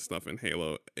into all this stuff in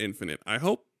Halo Infinite. I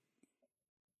hope.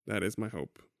 That is my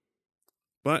hope.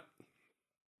 But,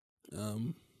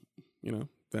 that's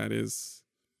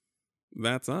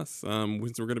us.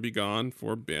 Since we're gonna be gone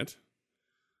for a bit,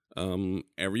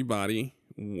 everybody,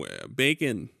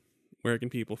 Bacon, where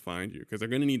can people find you? Because they're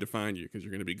gonna need to find you because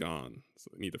you're gonna be gone, so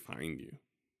they need to find you.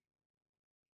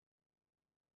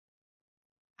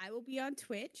 I will be on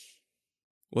Twitch.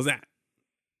 What's that?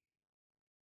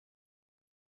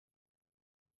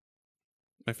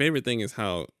 My favorite thing is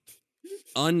how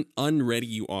unready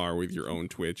you are with your own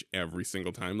Twitch every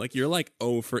single time. Like, you're like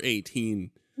 0 for 18.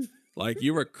 Like,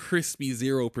 you're a crispy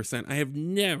 0%. I have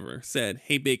never said,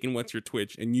 hey, Bacon, what's your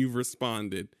Twitch? And you've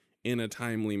responded in a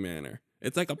timely manner.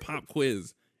 It's like a pop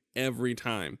quiz every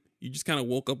time. You just kind of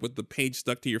woke up with the page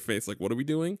stuck to your face. Like, what are we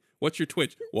doing? What's your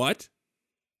Twitch? What?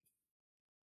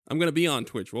 I'm going to be on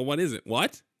Twitch. Well, what is it?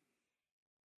 What?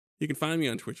 You can find me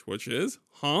on Twitch, which is,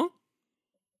 huh?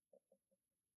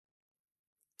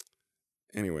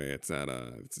 Anyway, it's at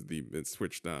it's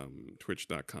twitch.com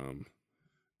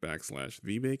 /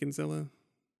 the Baconzilla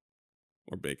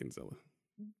or Baconzilla.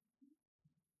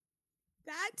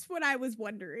 That's what I was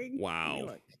wondering. Wow.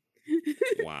 Look.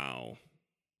 Wow.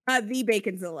 The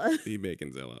Baconzilla. The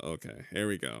Baconzilla. Okay, here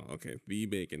we go. Okay, the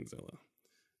Baconzilla.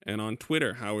 And on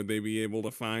Twitter, how would they be able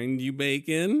to find you,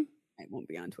 Bacon? I won't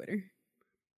be on Twitter.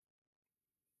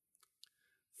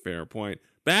 Fair point.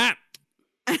 Bat!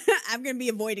 I'm going to be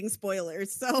avoiding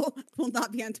spoilers, so will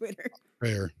not be on Twitter.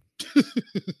 Fair.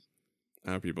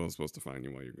 How are people supposed to find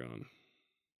you while you're gone?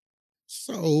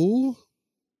 So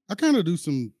I kind of do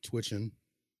some twitching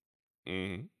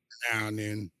Mm-hmm. now and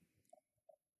then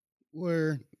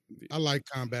where I like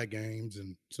combat games,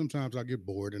 and sometimes I get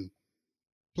bored and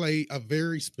play a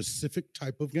very specific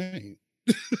type of game.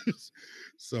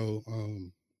 So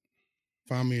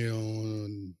find me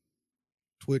on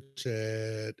Twitch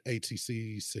at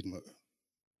ATC Sigma.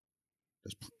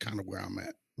 That's kind of where I'm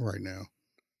at right now.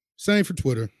 Same for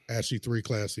Twitter, Ashley3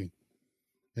 Classy.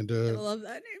 And I love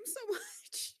that name so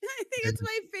much. I think it's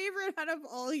my favorite out of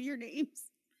all your names.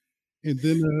 and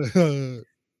then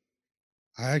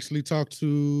I actually talked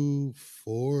to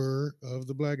 4 of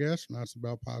the Black astronauts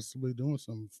about possibly doing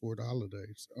something for the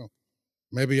holidays. So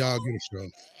maybe I'll get a show.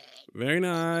 Very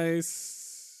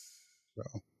nice. So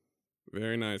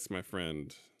Very nice, my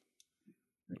friend.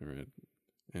 All right.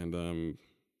 And I'm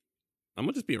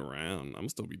gonna just be around. I'm gonna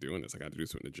still be doing this. I got to do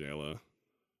something to Jayla.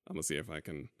 I'm gonna see if I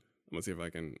can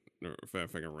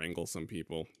wrangle some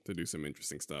people to do some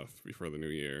interesting stuff before the new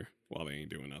year while they ain't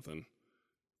doing nothing.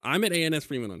 I'm at ANS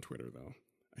Freeman on Twitter though.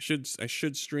 I should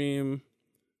stream,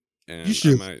 and you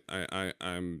should. I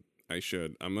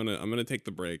should. I'm gonna take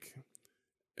the break,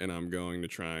 and I'm going to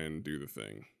try and do the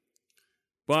thing.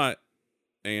 But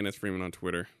ANS Freeman on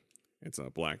Twitter. It's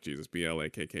Black Jesus,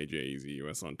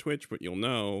 BLAKKJEZUS on Twitch, but you'll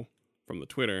know from the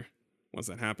Twitter once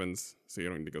that happens, so you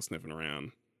don't need to go sniffing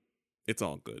around. It's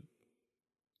all good.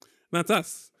 And that's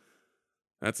us.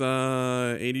 That's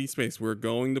 80 Space. We're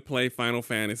going to play Final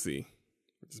Fantasy.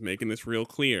 We're just making this real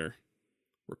clear.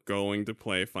 We're going to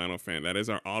play Final Fantasy. That is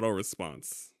our auto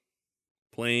response.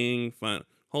 Playing Final.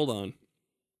 Hold on.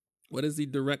 What is the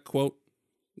direct quote?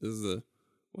 This is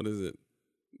what is it?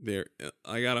 There,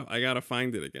 I gotta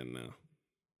find it again now,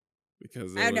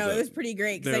 because I know it was pretty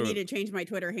great because I need to change my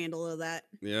Twitter handle of that.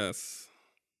 Yes.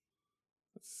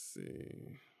 Let's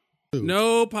see.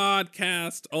 No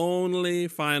podcast, only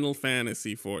Final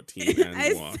Fantasy 14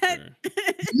 Endwalker.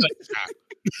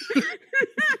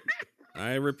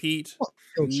 I repeat,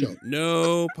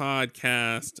 no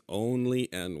podcast, only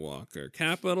Endwalker.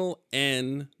 Capital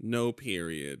N, no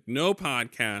period. No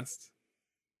podcast,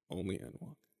 only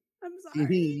Endwalker. I'm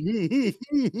sorry.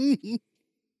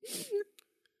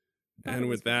 And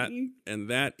with that, and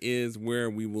that is where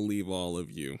we will leave all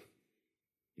of you.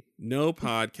 No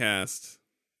podcast,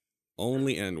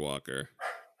 only Endwalker.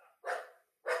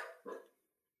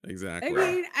 Exactly. I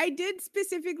mean, I did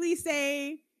specifically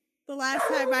say the last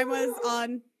time I was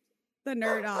on the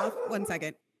Nerd Off. 1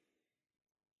 second.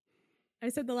 I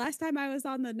said the last time I was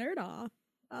on the Nerd Off,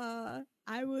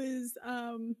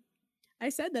 I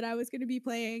said that I was going to be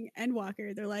playing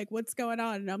Endwalker. They're like, what's going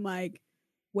on? And I'm like,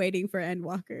 waiting for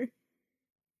Endwalker.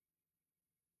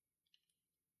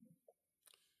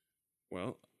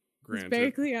 Well, It's granted,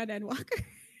 very clear on Endwalker.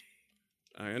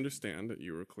 I understand that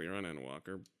you were clear on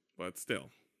Endwalker, but still,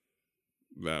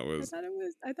 that I was. thought it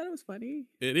was funny.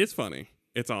 It is funny.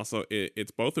 It's also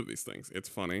it's both of these things. It's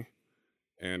funny,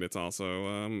 and it's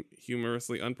also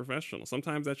humorously unprofessional.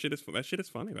 Sometimes that shit is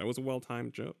funny. That was a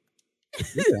well-timed joke.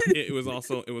 It was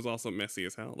also messy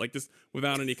as hell. Like, just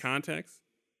without any context,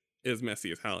 it was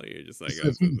messy as hell. You're just like,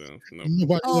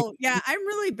 no. Oh yeah, I'm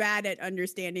really bad at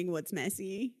understanding what's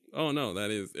messy. Oh no,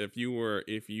 that is if we were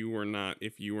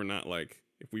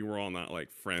all not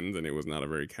like friends and it was not a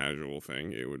very casual thing,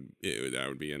 that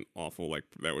would be an awful, like,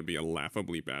 that would be a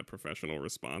laughably bad professional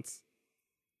response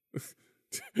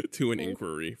to an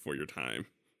inquiry for your time.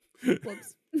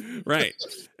 Whoops. Right.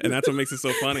 And that's what makes it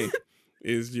so funny.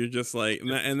 is you're just like,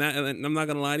 and I'm not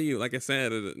gonna lie to you. Like I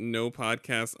said, no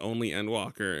podcast, only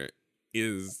Endwalker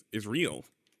is real.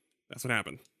 That's what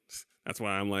happened. That's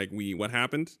why I'm like, what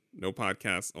happened? No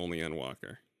podcast, only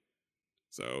Endwalker.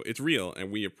 So it's real,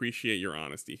 and we appreciate your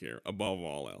honesty here above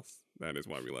all else. That is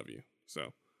why we love you.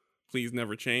 So please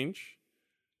never change.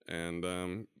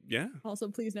 And yeah. Also,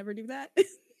 please never do that.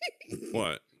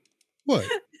 What? What?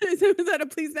 Is that a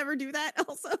please never do that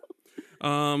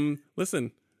also?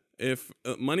 Listen, if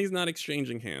money's not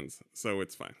exchanging hands, so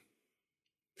it's fine.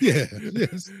 Yeah,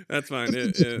 yes. That's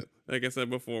fine. Like I said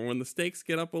before, when the stakes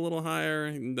get up a little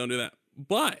higher, don't do that.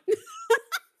 But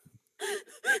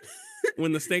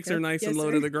when the stakes are nice and low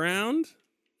to the ground,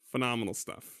 phenomenal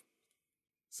stuff.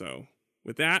 So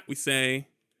with that, we say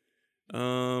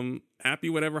happy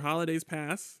whatever holidays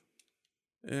pass,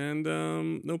 and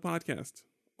no podcast,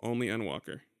 only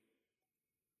Endwalker.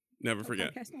 Never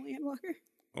forget. Podcast only Endwalker.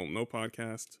 Oh, no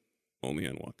podcast, only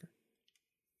Endwalker.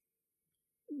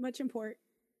 Much import.